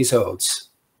in these Odes.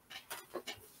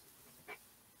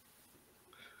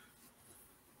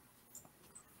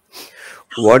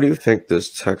 Why do you think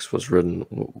this text was written?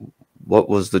 What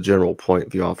was the general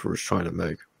point the author was trying to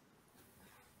make?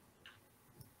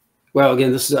 Well,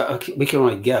 again, this is we can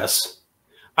only guess.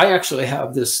 I actually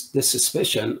have this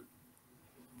suspicion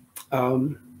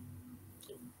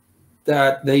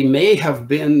that they may have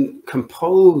been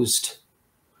composed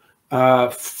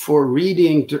for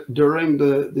reading during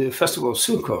the Festival of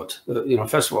Sukkot,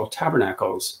 Festival of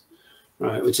Tabernacles,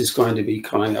 right, which is going to be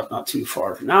coming up not too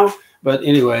far from now. But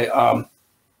anyway,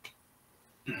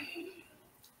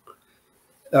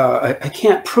 I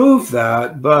can't prove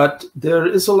that, but there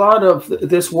is a lot of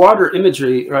this water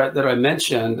imagery, right, that I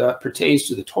mentioned that pertains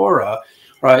to the Torah,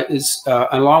 right, is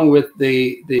along with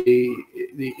the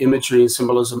imagery and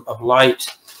symbolism of light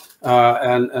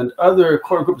and other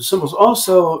core group of symbols.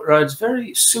 Also, right, it's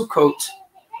very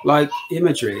Sukkot-like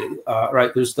imagery,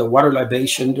 right? There's the water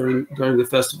libation during the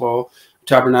festival,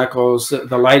 tabernacles,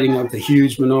 the lighting of the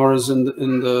huge menorahs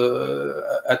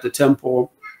at the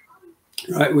temple,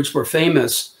 right, which were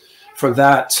famous for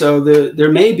that. So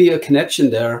there may be a connection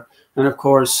there. And of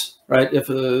course, right, if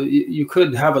you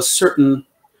could have a certain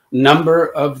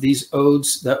number of these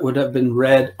odes that would have been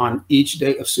read on each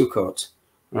day of Sukkot,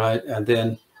 right, and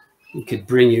then it could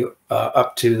bring you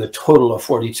up to the total of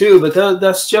 42. But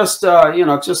that's just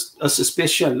just a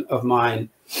suspicion of mine.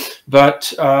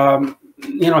 But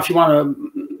if you want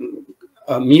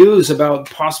to muse about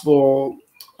possible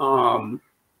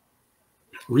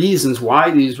reasons why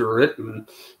these were written,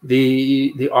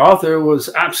 the author was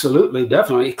absolutely,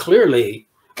 definitely, clearly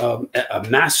a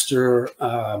master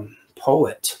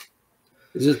poet.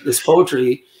 This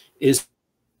poetry is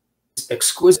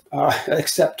exquisite,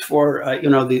 except for I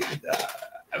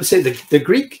would say the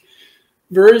Greek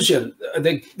version,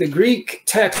 the Greek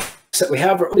text that we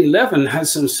have, Ode 11,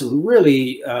 has some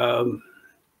really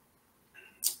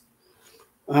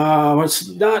it's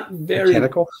not very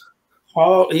mechanical.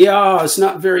 Yeah, it's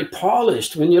not very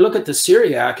polished. When you look at the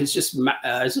Syriac, it's just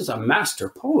a master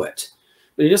poet,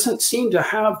 but he doesn't seem to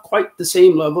have quite the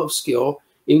same level of skill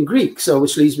in Greek. So,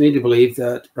 which leads me to believe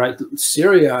that, right,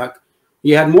 Syriac,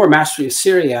 he had more mastery of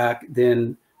Syriac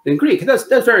than Greek. That's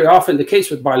very often the case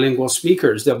with bilingual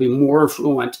speakers. They'll be more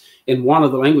fluent in one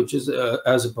of the languages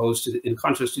as opposed to, in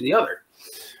contrast to the other,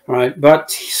 right?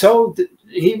 But so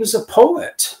he was a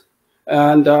poet,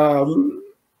 and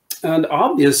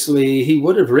obviously he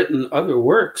would have written other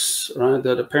works, right,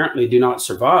 that apparently do not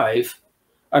survive.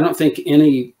 I don't think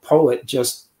any poet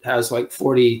just has like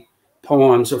 40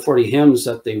 poems or 40 hymns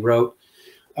that they wrote.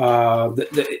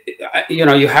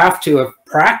 You have to have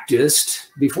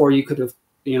practiced before you could have,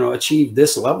 achieved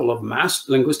this level of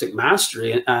linguistic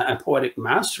mastery and poetic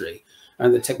mastery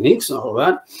and the techniques and all of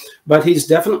that. But he's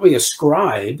definitely a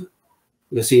scribe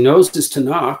because he knows his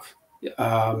Tanakh.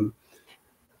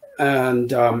 And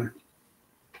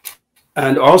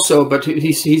also, but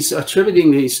he's attributing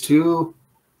these to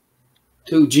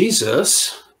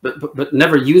Jesus, but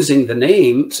never using the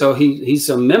name. So he's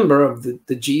a member of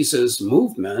the Jesus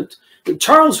movement.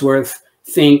 Charlesworth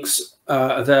thinks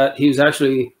that he was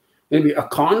actually maybe a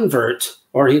convert,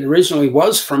 or he originally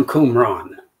was from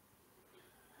Qumran,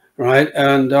 right?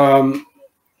 And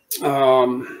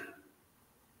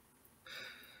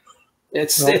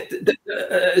it's a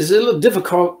little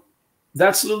difficult.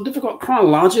 That's a little difficult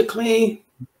chronologically,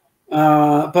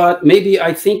 but maybe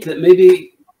I think that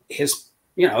maybe his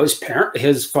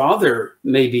father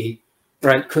maybe,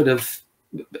 right, could have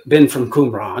been from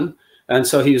Qumran, and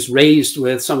so he was raised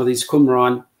with some of these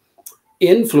Qumran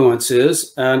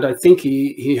influences, and I think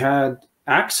he had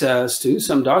access to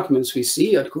some documents we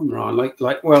see at Qumran,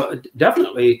 well,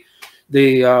 definitely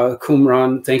the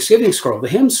Qumran Thanksgiving scroll, the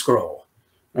hymn scroll.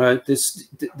 Right,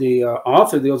 the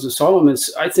author of the Odes of Solomon,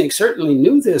 I think, certainly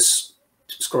knew this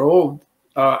scroll,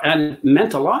 and it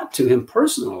meant a lot to him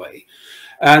personally.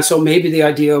 And so maybe the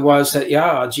idea was that,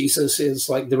 yeah, Jesus is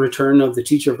like the return of the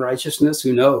teacher of righteousness.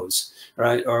 Who knows,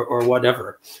 right, or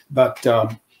whatever. But yeah,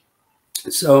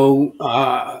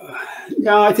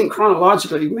 I think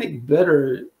chronologically it makes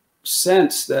better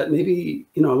sense that maybe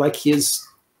like his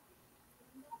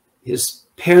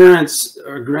parents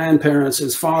or grandparents,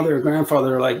 his father or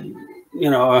grandfather,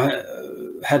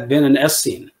 had been an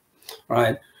Essene,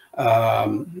 right?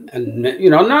 And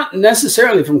not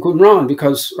necessarily from Qumran,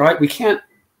 because, right, we can't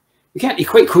we can't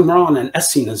equate Qumran and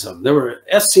Essenism. There were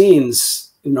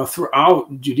Essenes,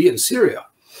 throughout Judea and Syria,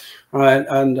 right?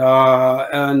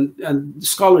 And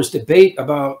scholars debate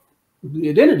about the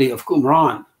identity of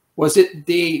Qumran. Was it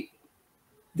the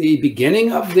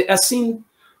beginning of the Essene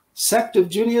sect of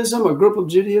Judaism or group of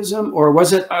Judaism, or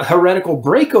was it a heretical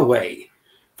breakaway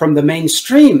from the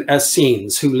mainstream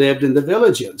Essenes who lived in the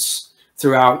villages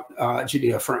throughout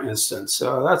Judea, for instance?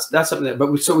 So that's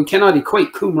something so we cannot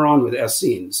equate Qumran with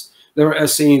Essenes. There were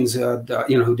Essenes,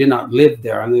 who did not live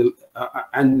there,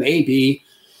 and maybe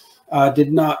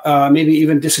did not, maybe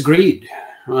even disagreed,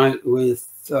 right, with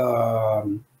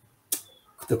the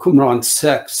Qumran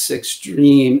sect's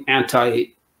extreme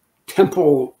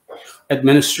anti-temple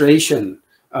administration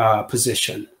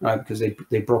position, right? Because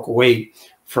they broke away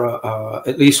from,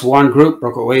 at least one group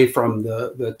broke away from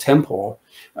the temple.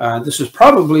 This was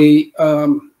probably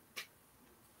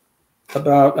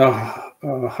about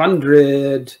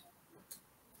 100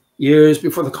 years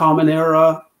before the Common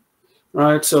Era,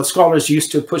 right? So scholars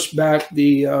used to push back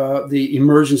the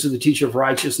emergence of the teacher of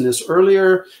righteousness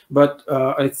earlier, but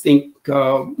I think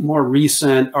more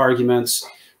recent arguments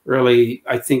really,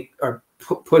 I think, are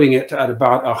putting it at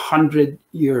about 100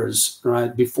 years,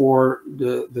 right, before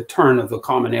the turn of the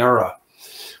Common Era,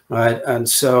 right? And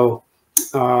so,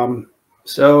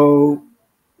 so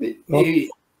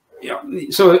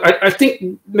I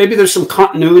think maybe there's some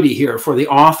continuity here for the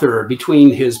author between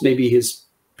maybe his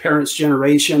parents'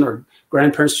 generation or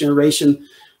grandparents' generation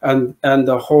and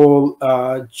the whole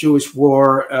Jewish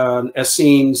war,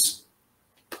 Essenes,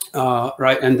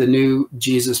 right, and the new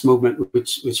Jesus movement,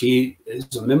 which he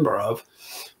is a member of,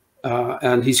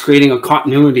 and he's creating a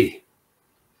continuity,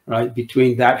 right,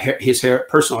 between his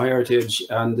personal heritage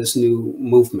and this new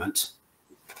movement.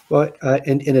 Well,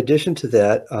 in addition to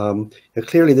that,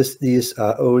 clearly these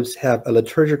odes have a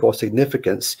liturgical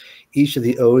significance. Each of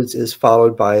the odes is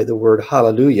followed by the word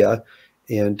hallelujah,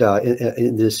 and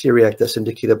in the Syriac that's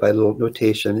indicated by a little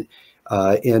notation.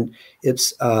 And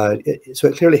so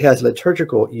it clearly has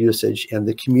liturgical usage, and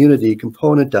the community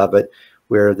component of it,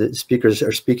 where the speakers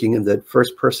are speaking in the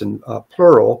first person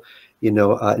plural,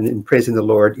 and praising the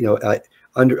Lord,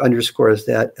 underscores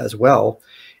that as well.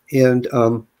 And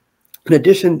in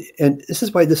addition, and this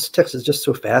is why this text is just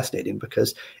so fascinating,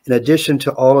 because in addition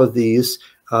to all of these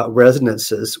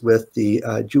resonances with the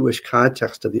Jewish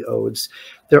context of the odes,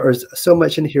 there is so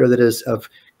much in here that is of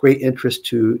great interest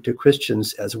to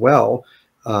Christians as well.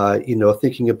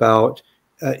 Thinking about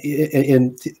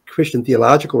in Christian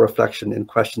theological reflection and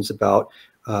questions about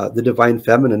the divine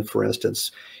feminine, for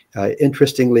instance.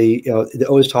 Interestingly, the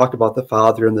odes talk about the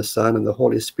Father and the Son and the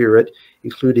Holy Spirit,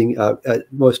 including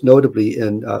most notably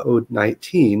in Ode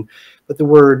 19. But the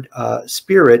word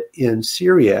spirit in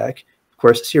Syriac, of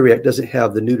course, Syriac doesn't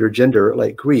have the neuter gender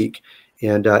like Greek,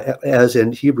 and as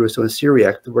in Hebrew, so in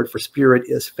Syriac, the word for spirit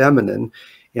is feminine,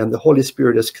 and the Holy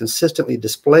Spirit is consistently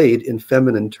displayed in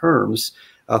feminine terms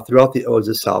throughout the Odes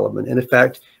of Solomon. And in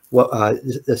fact,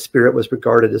 the Spirit was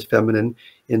regarded as feminine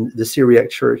in the Syriac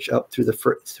church up through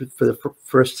for the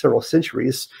first several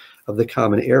centuries of the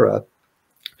Common Era,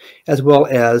 as well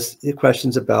as the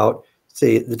questions about,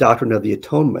 say, the doctrine of the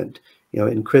atonement.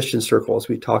 In Christian circles,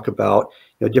 we talk about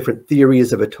different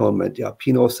theories of atonement,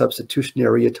 penal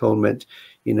substitutionary atonement,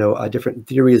 different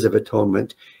theories of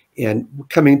atonement. And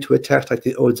coming to a text like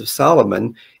the Odes of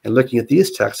Solomon and looking at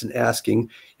these texts and asking,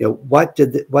 what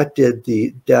did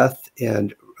the death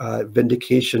and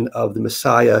vindication of the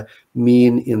Messiah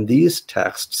mean in these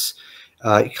texts?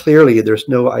 Clearly, there's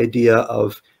no idea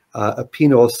of a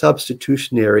penal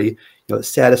substitutionary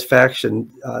satisfaction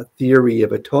theory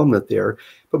of atonement there,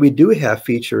 but we do have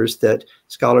features that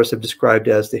scholars have described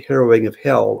as the harrowing of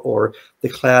hell, or the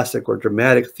classic or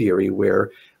dramatic theory,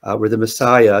 where the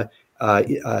Messiah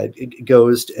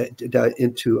goes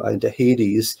into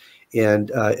Hades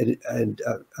and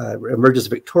emerges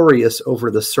victorious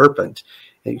over the serpent,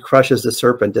 and crushes the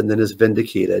serpent and then is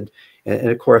vindicated. And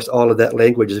of course, all of that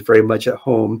language is very much at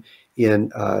home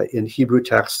in Hebrew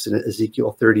texts, in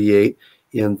Ezekiel 38,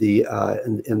 in the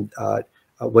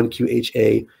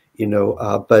 1QHA,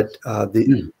 but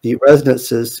the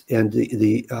resonances and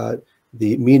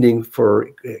the meaning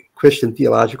for Christian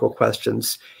theological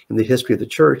questions in the history of the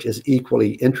church is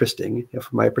equally interesting,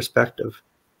 from my perspective.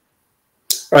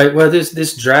 Right. Well, there's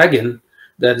this dragon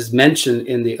that is mentioned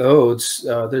in the Odes.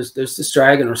 There's this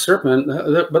dragon or serpent,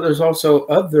 but there's also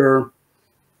other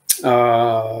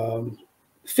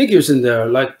figures in there,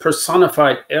 like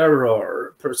personified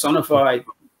error, personified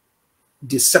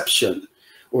deception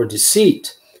or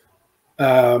deceit.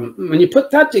 When you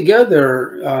put that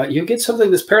together, you get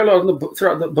something that's parallel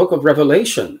throughout the book of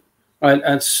Revelation, right?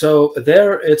 And so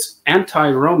there it's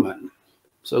anti-Roman.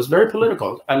 So it's very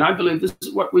political. And I believe this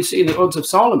is what we see in the Odes of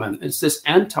Solomon. It's this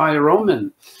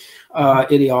anti-Roman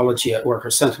ideology at work, or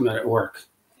sentiment at work,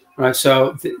 right?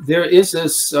 So there is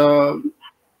this,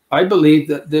 I believe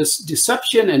that this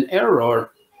deception and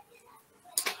error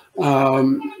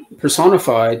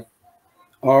personified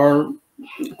are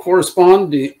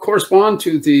correspond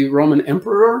to the Roman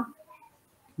emperor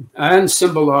and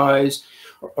symbolize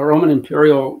a Roman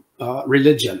imperial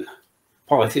religion,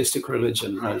 polytheistic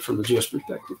religion, right, from the Jewish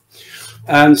perspective.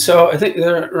 And so I think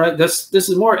right, this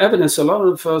is more evidence. A lot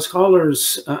of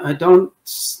scholars, I don't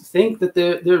think that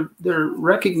they're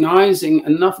recognizing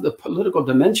enough of the political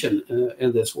dimension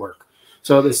in this work.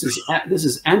 So this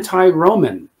is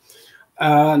anti-Roman.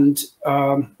 And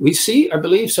we see, I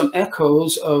believe, some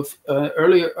echoes of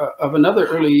another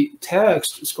early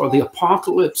text. It's called the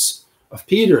Apocalypse of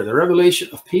Peter, the Revelation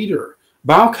of Peter.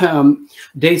 Bauckham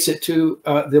dates it to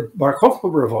the Bar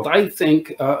Kokhba revolt. I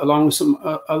think, along with some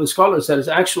other scholars, that is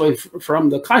actually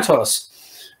from the Kaitos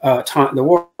time, the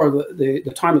war,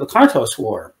 the time of the Kaitos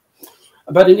War.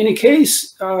 But in any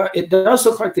case, it does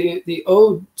look like the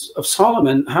Odes of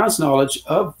Solomon has knowledge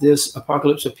of this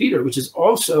Apocalypse of Peter, which is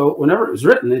also, whenever it was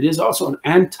written, it is also an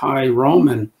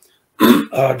anti-Roman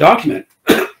document.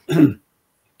 And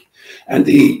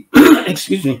the,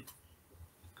 excuse me,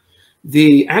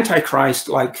 the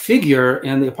Antichrist-like figure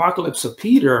in the Apocalypse of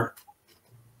Peter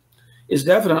is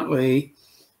definitely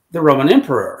the Roman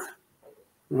emperor,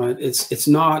 right? It's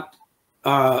not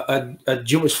a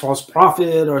Jewish false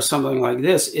prophet or something like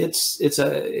this. It's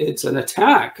an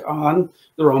attack on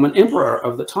the Roman emperor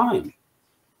of the time.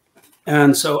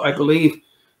 And so I believe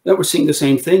that we're seeing the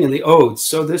same thing in the Odes.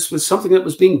 So this was something that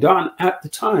was being done at the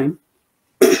time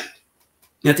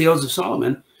that the Odes of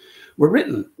Solomon were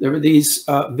written. There were these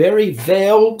very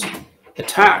veiled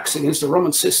attacks against the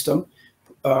Roman system,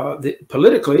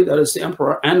 politically, that is the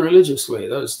emperor, and religiously,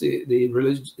 that is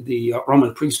the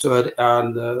Roman priesthood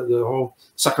and the whole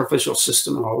sacrificial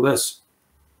system and all this.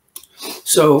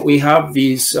 So we have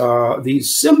these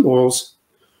symbols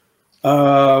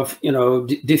of, you know,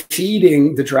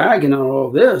 defeating the dragon and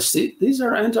all this. These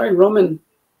are anti-Roman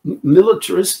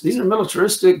militarist. These are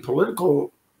militaristic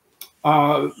political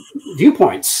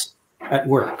viewpoints at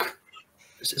work.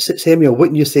 Samuel,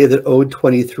 wouldn't you say that Ode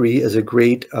 23 is a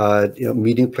great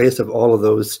meeting place of all of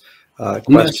those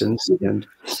questions?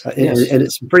 Yes. And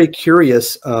it's very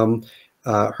curious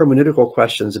hermeneutical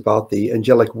questions about the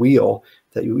angelic wheel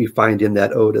that we find in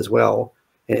that ode as well.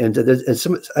 And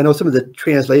I know some of the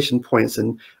translation points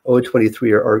in Ode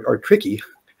 23 are tricky,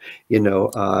 you know,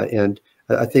 and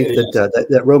I think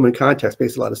that Roman context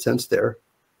makes a lot of sense there.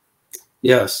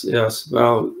 Yes, yes.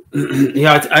 Well,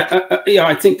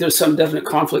 I think there's some definite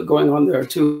conflict going on there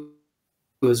too,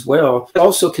 as well.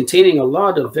 Also containing a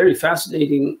lot of very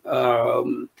fascinating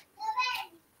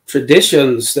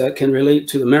traditions that can relate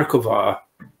to the Merkava,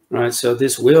 right? So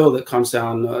this will that comes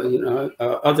down,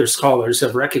 other scholars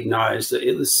have recognized that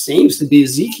it seems to be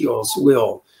Ezekiel's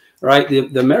will, right? The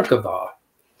Merkava,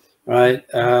 right?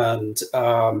 And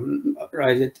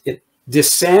it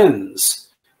descends,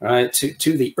 right,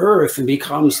 to the earth and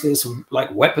becomes this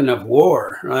like weapon of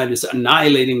war, right? It's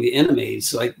annihilating the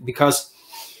enemies, like, because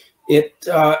it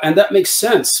and that makes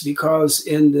sense, because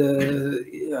in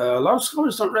the a lot of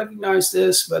scholars don't recognize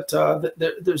this, but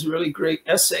there's a really great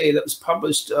essay that was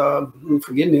published.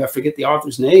 Forgive me, I forget the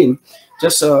author's name.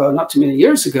 Just not too many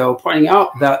years ago, pointing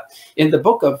out that in the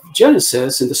book of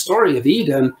Genesis, in the story of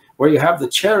Eden, where you have the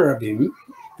cherub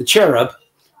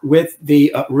with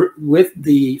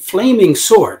the flaming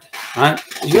sword, right?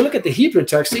 If you look at the Hebrew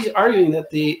text, he's arguing that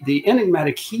the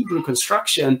enigmatic Hebrew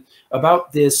construction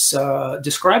about this,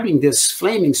 describing this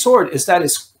flaming sword, is that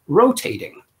it's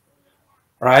rotating,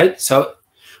 right? So,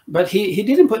 but he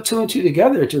didn't put two and two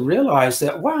together to realize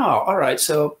that, wow, all right,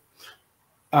 so,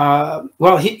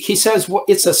 well, he says, well,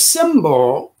 it's a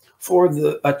symbol for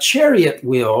a chariot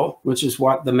wheel, which is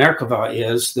what the Merkava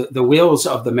is. The wheels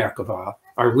of the Merkava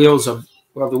are wheels of,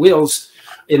 well, the wheels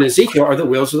in Ezekiel are the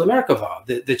wheels of the Merkava,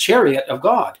 the chariot of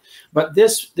God. But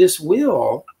this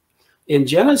wheel in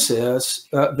Genesis,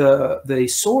 the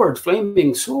sword,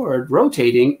 flaming sword,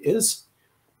 rotating, is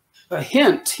a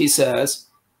hint, he says,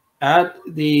 at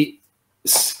the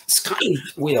sky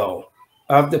wheel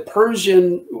of the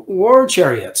Persian war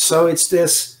chariots. So it's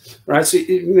this, right? So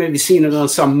you may have seen it on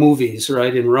some movies,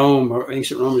 right, in Rome or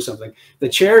ancient Rome or something. The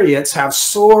chariots have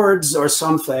swords or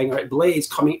something, right, blades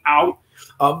coming out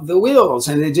of the wheels,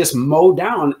 and they just mow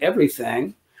down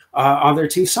everything on their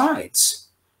two sides,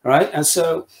 right? And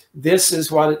so this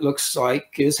is what it looks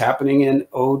like is happening in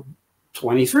Ode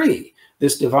 23.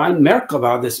 this divine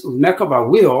Merkaba, this Merkaba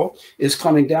wheel is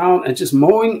coming down and just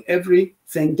mowing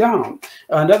everything down.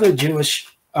 Another Jewish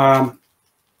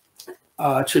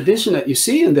tradition that you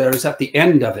see in there is at the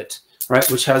end of it, right,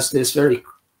 which has this very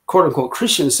quote unquote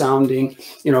Christian sounding,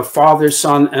 Father,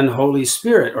 Son, and Holy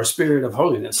Spirit, or Spirit of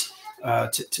Holiness,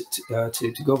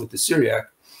 to go with the Syriac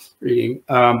reading.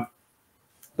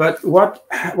 But what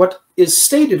is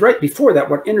stated right before that,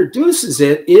 what introduces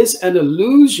it, is an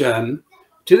allusion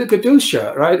to the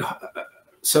Kedusha, right?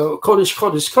 So Kodesh,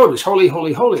 Kodesh, Kodesh, holy,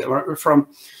 holy, holy,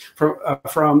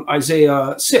 from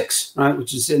Isaiah 6, right,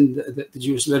 which is in the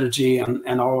Jewish liturgy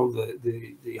and all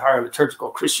the higher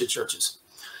liturgical Christian churches.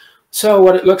 So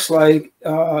what it looks like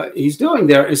he's doing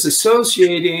there is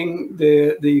associating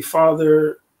the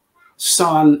Father,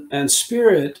 Son, and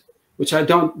Spirit, which I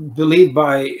don't believe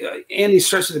by any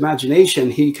stretch of the imagination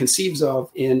he conceives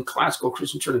of in classical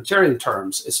Christian Trinitarian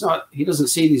terms. It's not, he doesn't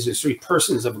see these as three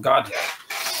persons of Godhead,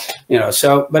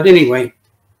 so, but anyway,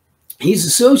 he's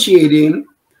associating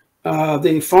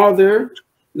the Father,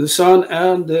 the Son,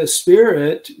 and the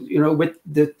Spirit, with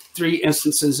the three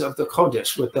instances of the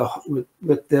Kodesh,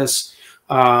 with this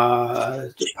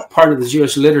part of the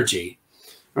Jewish liturgy,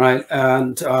 right?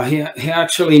 And he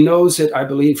actually knows it, I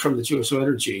believe, from the Jewish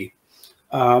liturgy.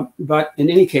 But in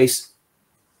any case,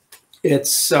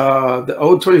 it's the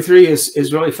Ode 23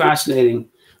 is really fascinating.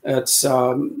 It's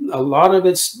a lot of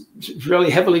it's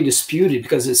really heavily disputed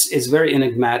because it's very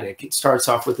enigmatic. It starts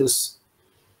off with this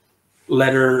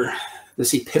letter,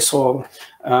 this epistle,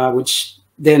 which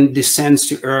then descends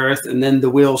to earth, and then the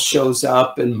wheel shows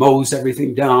up and mows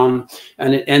everything down,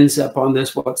 and it ends up on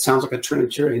this what sounds like a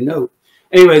Trinitarian note.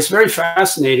 Anyway, it's very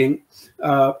fascinating.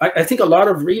 I think a lot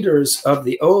of readers of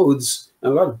the Odes, a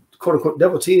lot of quote-unquote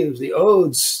devotees of the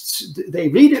Odes, they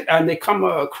read it and they come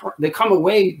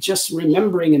away just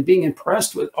remembering and being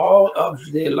impressed with all of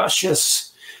the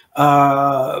luscious,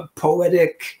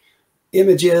 poetic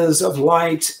images of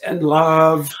light and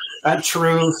love and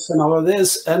truth and all of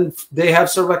this, and they have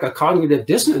sort of like a cognitive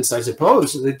dissonance, I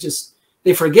suppose.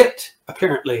 They forget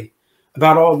apparently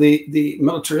about all the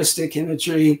militaristic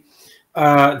imagery,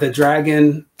 the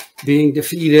dragon being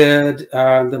defeated,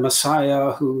 the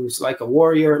Messiah who's like a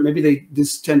warrior. Maybe they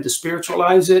just tend to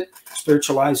spiritualize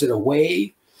it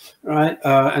away, right,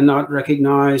 and not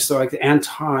recognize like the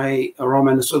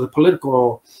anti-Roman, so the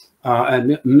political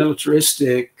and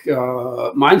militaristic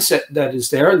mindset that is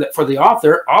there, that for the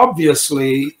author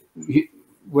obviously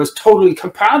was totally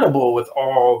compatible with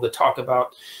all the talk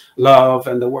about love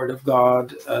and the Word of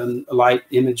God and light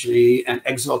imagery and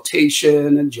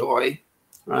exaltation and joy,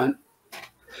 right?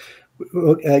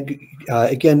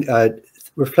 Again,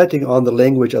 reflecting on the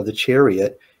language of the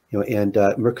chariot, and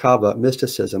Merkaba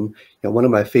mysticism, one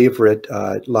of my favorite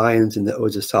lines in the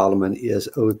Odes of Solomon is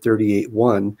Ode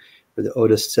 38:1, where the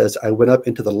Odes says, "I went up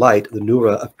into the light, the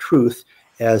Nura of truth,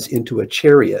 as into a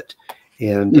chariot."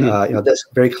 And that's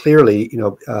very clearly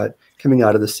coming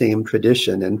out of the same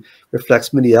tradition, and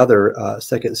reflects many other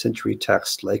 2nd century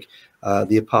texts, like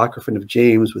the Apocryphon of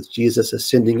James with Jesus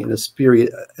ascending in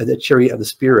the chariot of the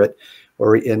Spirit,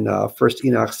 or in 1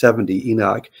 Enoch 70,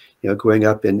 Enoch going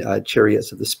up in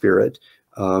chariots of the Spirit.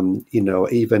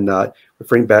 Even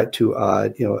referring back to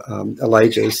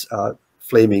Elijah's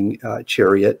flaming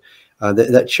chariot,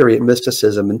 that chariot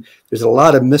mysticism, and there's a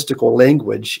lot of mystical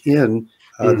language in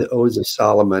the Odes of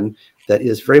Solomon that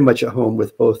is very much at home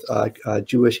with both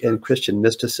Jewish and Christian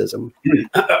mysticism.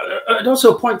 I'd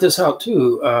also point this out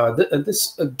too.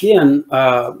 This again,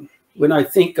 when I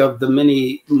think of the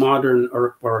many modern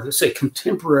or let's say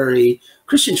contemporary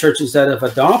Christian churches that have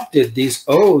adopted these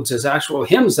odes as actual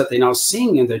hymns that they now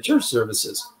sing in their church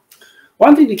services,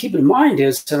 one thing to keep in mind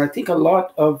is, and I think a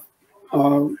lot of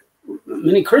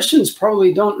many Christians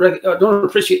probably don't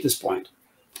appreciate this point,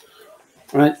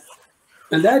 right?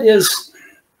 And that is,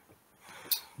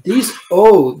 these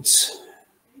odes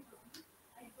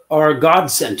are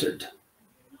God-centered,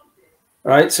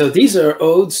 right? So these are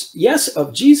odes, yes,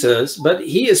 of Jesus, but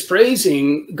he is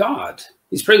praising God.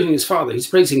 He's praising his Father. He's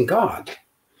praising God.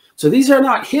 So these are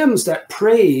not hymns that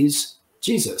praise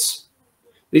Jesus.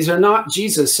 These are not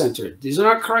Jesus-centered. These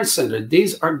are not Christ-centered.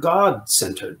 These are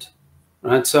God-centered,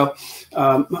 right? So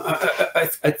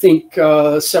I think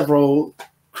several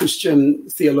Christian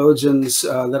theologians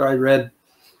that I read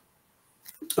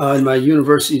in my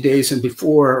university days and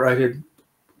before, I had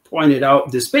pointed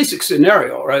out this basic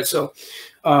scenario, right? So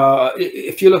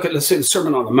if you look at, let's say, the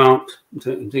Sermon on the Mount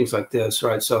and things like this,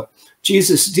 right? So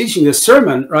Jesus is teaching this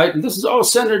sermon, right? And this is all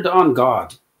centered on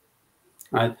God,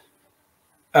 right?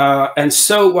 And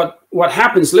so what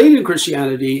happens later in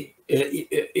Christianity,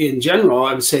 in general,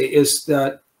 I would say, is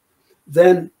that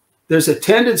then there's a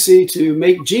tendency to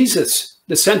make Jesus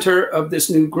the center of this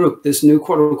new group, this new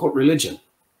quote unquote religion.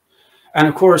 And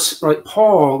of course, right,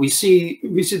 Paul, we see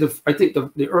I think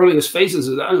the earliest phases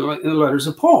of that in the letters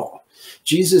of Paul.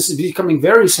 Jesus is becoming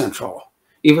very central,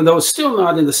 even though it's still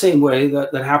not in the same way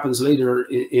that happens later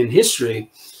in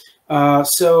history.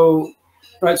 So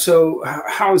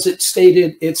how is it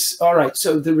stated? It's all right.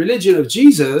 So the religion of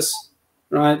Jesus,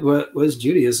 right, was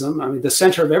Judaism. I mean, the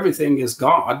center of everything is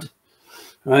God,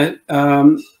 right?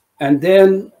 And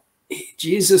then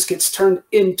Jesus gets turned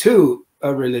into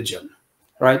a religion,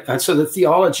 right? And so the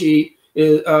theology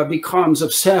becomes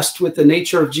obsessed with the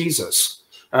nature of Jesus,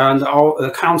 and all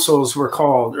the councils were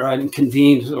called, right, and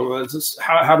convened. So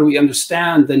how do we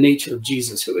understand the nature of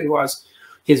Jesus, who he was,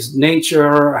 his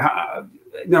nature,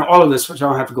 all of this, which I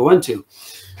don't have to go into.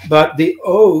 But the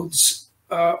odes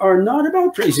are not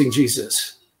about praising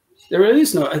Jesus. There really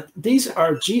is no. These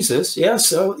are Jesus, yeah.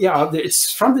 So yeah,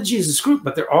 it's from the Jesus group,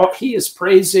 but he is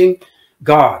praising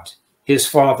God, his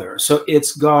Father. So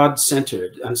it's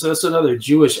God-centered, and so that's another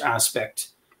Jewish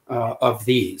aspect of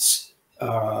these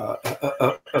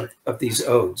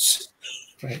odes.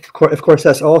 Right. Of course,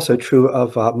 that's also true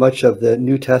of much of the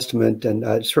New Testament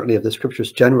and certainly of the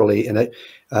Scriptures generally. And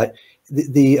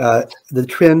the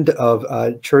trend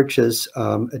of churches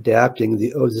adapting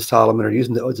the Odes of Solomon or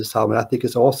using the Odes of Solomon, I think,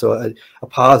 is also a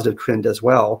positive trend as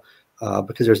well,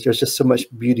 because there's just so much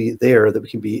beauty there that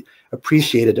can be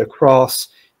appreciated across,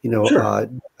 sure,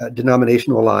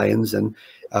 denominational lines. And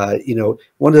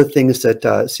one of the things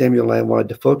that Samuel Lamb wanted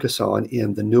to focus on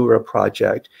in the Newer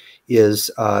project is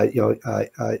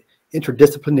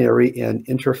interdisciplinary and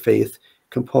interfaith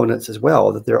components as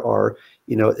well. That there are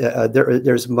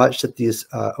there's much that these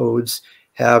odes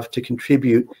have to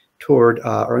contribute toward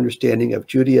our understanding of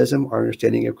Judaism, our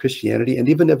understanding of Christianity, and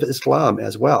even of Islam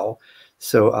as well.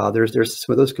 So there's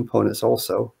some of those components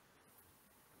also.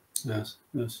 Yes.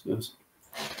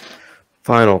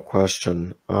 Final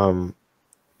question.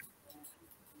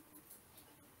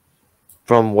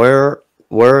 From where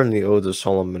in the Odes of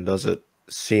Solomon does it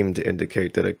seem to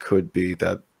indicate that it could be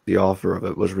that the author of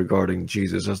it was regarding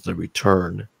Jesus as the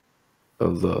return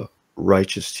of the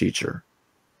righteous teacher?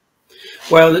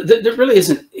 Well, there really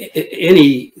isn't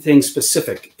anything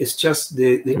specific. It's just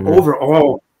the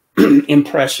overall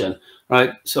impression,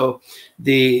 right? So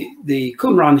the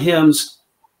Qumran hymns,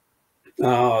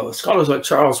 scholars like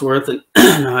Charles Worth, and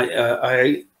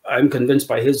I'm convinced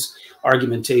by his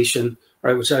argumentation,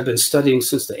 right, which I've been studying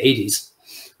since the 80s.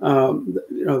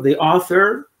 The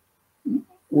author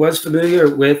was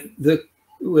familiar with the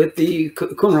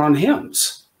Qumran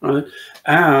hymns, right?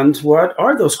 And what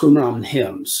are those Qumran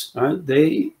hymns? Right?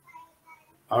 They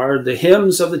are the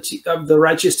hymns of the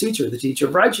righteous teacher, the teacher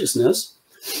of righteousness,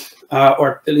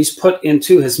 or at least put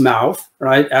into his mouth,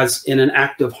 right, as in an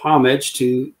act of homage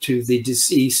to the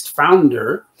deceased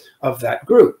founder of that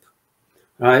group,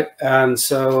 right? And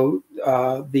so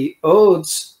the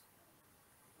odes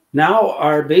now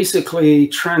are basically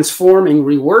transforming,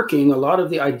 reworking a lot of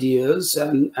the ideas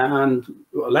and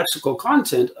lexical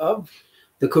content of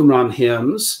the Qumran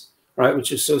hymns, right,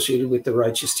 which is associated with the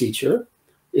righteous teacher,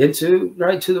 into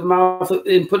to the mouth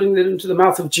in putting it into the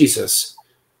mouth of Jesus,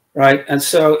 right? And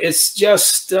so it's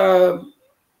just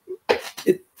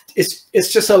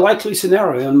it's just a likely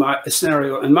scenario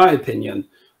in my opinion,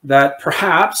 that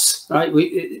perhaps, right,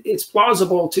 it's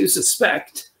plausible to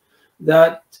suspect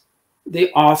that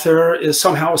the author is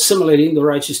somehow assimilating the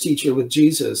righteous teacher with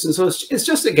Jesus. And so it's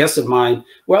just a guess of mine.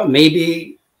 Well,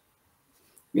 maybe,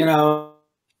 he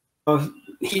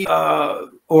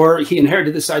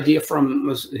inherited this idea from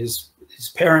his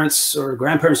parents or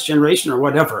grandparents' generation or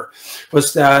whatever,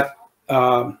 was that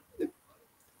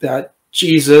that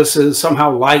Jesus is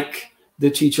somehow like the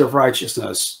teacher of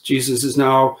righteousness. Jesus is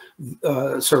now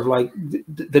sort of like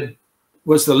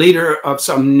was the leader of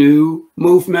some new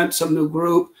movement, some new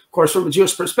group. Of course, from a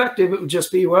Jewish perspective, it would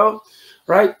just be, well,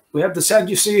 right, we have the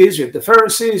Sadducees, we have the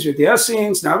Pharisees, we have the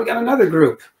Essenes. Now we got another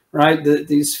group, right?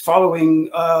 These following,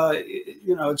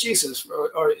 Jesus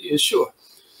or Yeshua,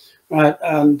 right?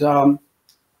 And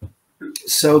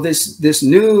so this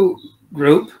new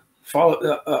group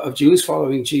of Jews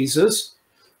following Jesus,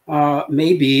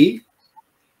 maybe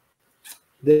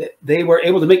they were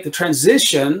able to make the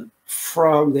transition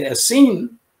from the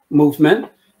Essene movement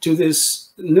to this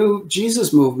new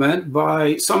Jesus movement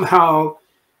by somehow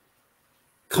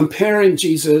comparing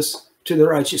Jesus to the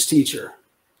righteous teacher,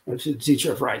 or to the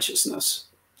teacher of righteousness,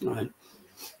 right?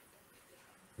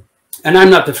 And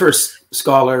I'm not the first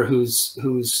scholar who's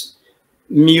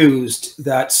mused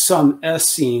that some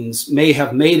Essenes may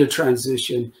have made a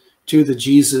transition to the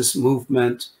Jesus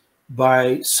movement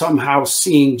by somehow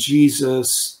seeing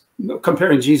Jesus,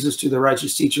 comparing Jesus to the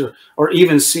righteous teacher, or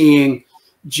even seeing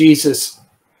Jesus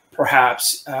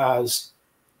perhaps as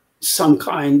some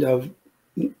kind of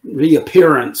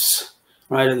reappearance,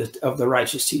 right, of the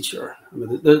righteous teacher. I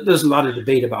mean, there's a lot of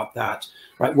debate about that,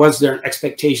 right? Was there an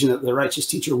expectation that the righteous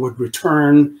teacher would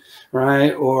return,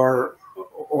 right, or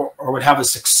would have a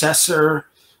successor,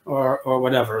 or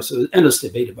whatever? So endless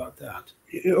debate about that.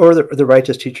 Or the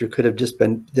righteous teacher could have just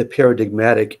been the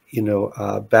paradigmatic,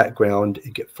 background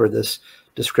for this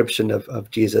description of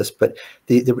Jesus. But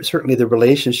certainly the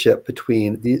relationship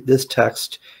between this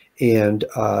text and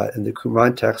the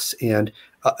Qumran texts and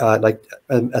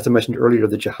as I mentioned earlier,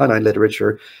 the Johannine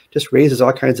literature just raises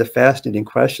all kinds of fascinating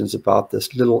questions about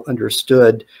this little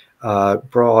understood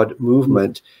broad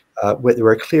movement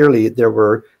where clearly there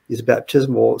were these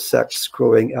baptismal sects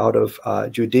growing out of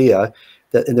Judea,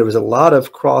 and there was a lot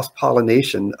of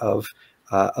cross-pollination of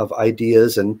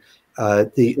ideas, and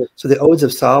so the Odes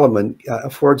of Solomon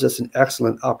affords us an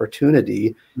excellent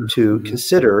opportunity to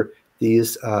consider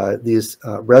these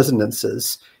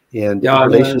resonances and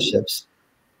relationships.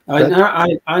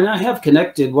 I have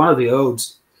connected one of the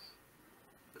Odes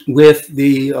with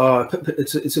the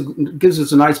it gives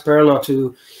us a nice parallel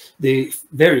to the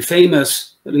very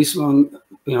famous, at least among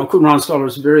Qumran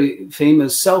scholars, very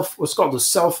famous what's called the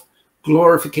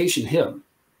self-glorification hymn,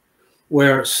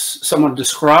 where someone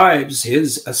describes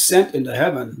his ascent into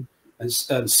heaven and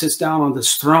sits down on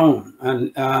this throne,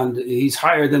 and he's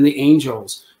higher than the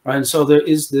angels, right? And so there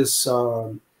is this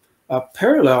a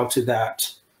parallel to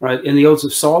that, right, in the Odes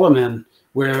of Solomon,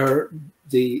 where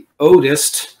the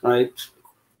Odist, right,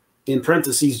 in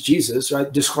parentheses Jesus,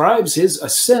 right, describes his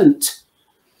ascent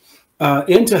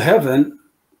into heaven,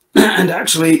 and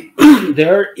actually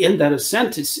there in that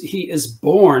ascent he is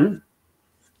born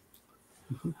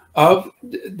of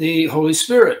the Holy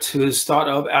Spirit, who is thought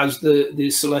of as the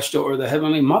celestial or the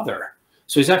heavenly mother.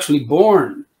 So he's actually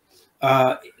born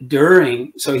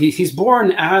he's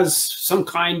born as some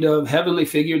kind of heavenly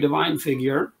figure, divine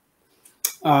figure,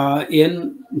 as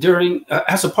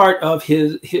a part of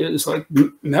his like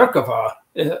Merkava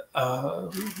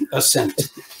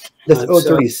ascent. That's Ode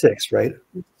 36, right?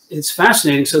 It's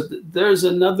fascinating. So there's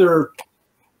another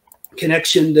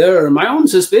connection there. My own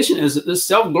suspicion is that this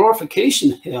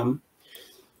self-glorification hymn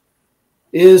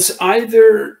is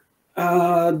either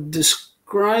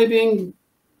describing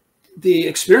the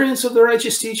experience of the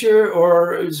righteous teacher,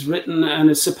 or is written and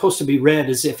is supposed to be read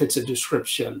as if it's a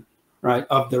description, right,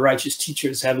 of the righteous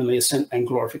teacher's heavenly ascent and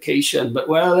glorification. But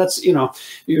well, that's, you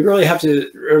really have to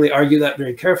really argue that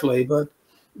very carefully, but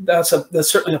that's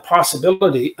certainly a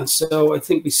possibility. And so I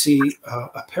think we see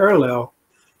a parallel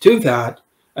to that.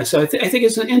 And so I think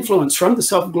it's an influence from the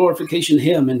self-glorification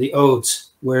hymn in the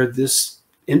Odes, where this,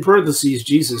 in parentheses,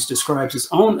 Jesus describes his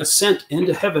own ascent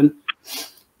into heaven,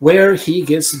 where he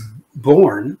gets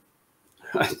born,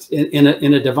 right, in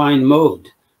a divine mode,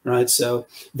 right? So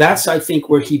that's, I think,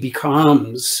 where he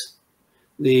becomes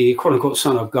the quote-unquote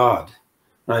Son of God,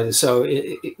 right? So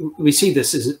we see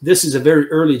this is a very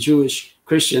early Jewish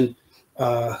Christian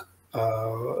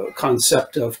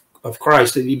concept of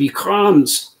Christ, that he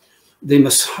becomes the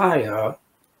Messiah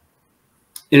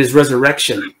in his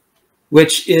resurrection,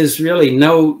 which is really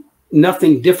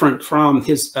nothing different from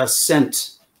his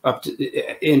ascent up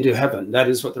into heaven. That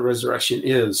is what the resurrection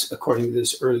is, according to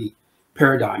this early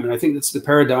paradigm. And I think that's the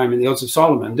paradigm in the Odes of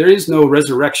Solomon. There is no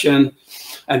resurrection,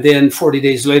 and then 40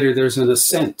 days later there's an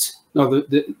ascent. No,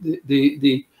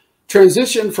 the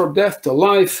transition from death to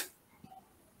life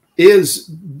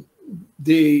is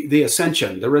the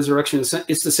ascension, the resurrection.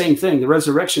 It's the same thing. The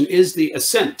resurrection is the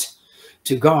ascent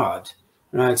to God.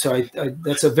 Right. So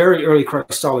that's a very early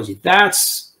Christology.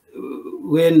 That's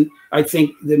when I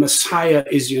think the Messiah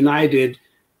is united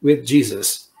with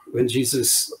Jesus, when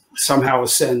Jesus somehow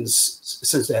ascends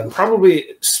to heaven,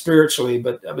 probably spiritually.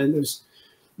 But I mean,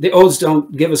 the Odes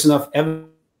don't give us enough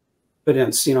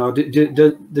evidence. Did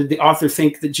the author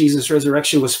think that Jesus'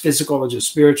 resurrection was physical or just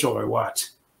spiritual, or what?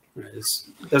 It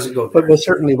doesn't go there. Well,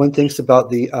 certainly one thinks about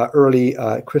the early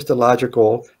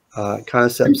Christological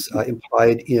concepts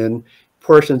implied in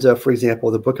portions of, for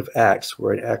example, the book of Acts,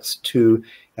 where in Acts 2,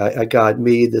 God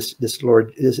made this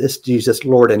Jesus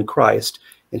Lord and Christ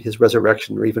in his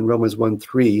resurrection, or even Romans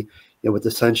 1:3, with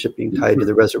the sonship being tied to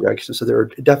the resurrection. So there are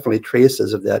definitely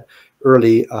traces of that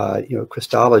early,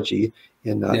 Christology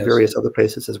in various other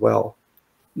places as well.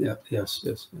 Yeah. Yes.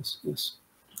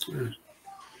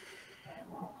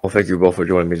 Well, thank you both for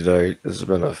joining me today. This has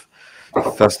been a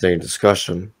fascinating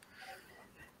discussion,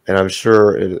 and I'm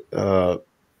sure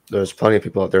there's plenty of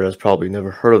people out there that's probably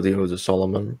never heard of the Odes of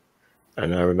Solomon.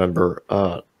 And I remember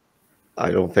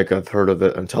I don't think I've heard of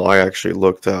it until I actually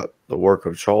looked at the work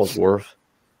of Charlesworth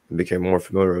and became more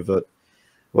familiar with it.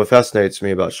 What fascinates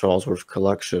me about Charlesworth's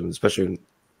collection, especially in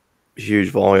huge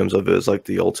volumes of it, is like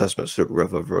the Old Testament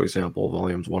Supergrapha, for example,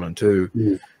 volumes 1 and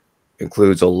 2,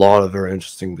 includes a lot of very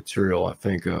interesting material. I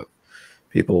think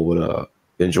people would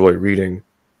enjoy reading,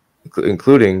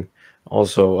 including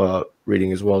also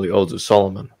reading as well the Odes of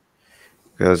Solomon,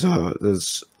 because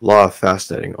there's a lot of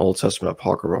fascinating Old Testament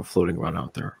apocrypha floating around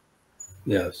out there.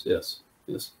 Yes, yes,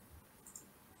 yes.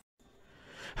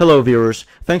 Hello viewers,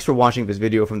 thanks for watching this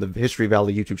video from the History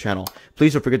Valley YouTube channel.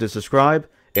 Please don't forget to subscribe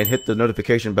and hit the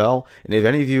notification bell. And if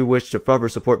any of you wish to further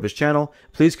support this channel,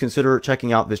 please consider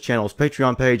checking out this channel's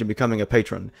Patreon page and becoming a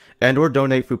patron, and or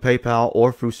donate through PayPal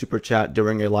or through Super Chat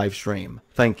during a live stream.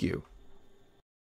 Thank you.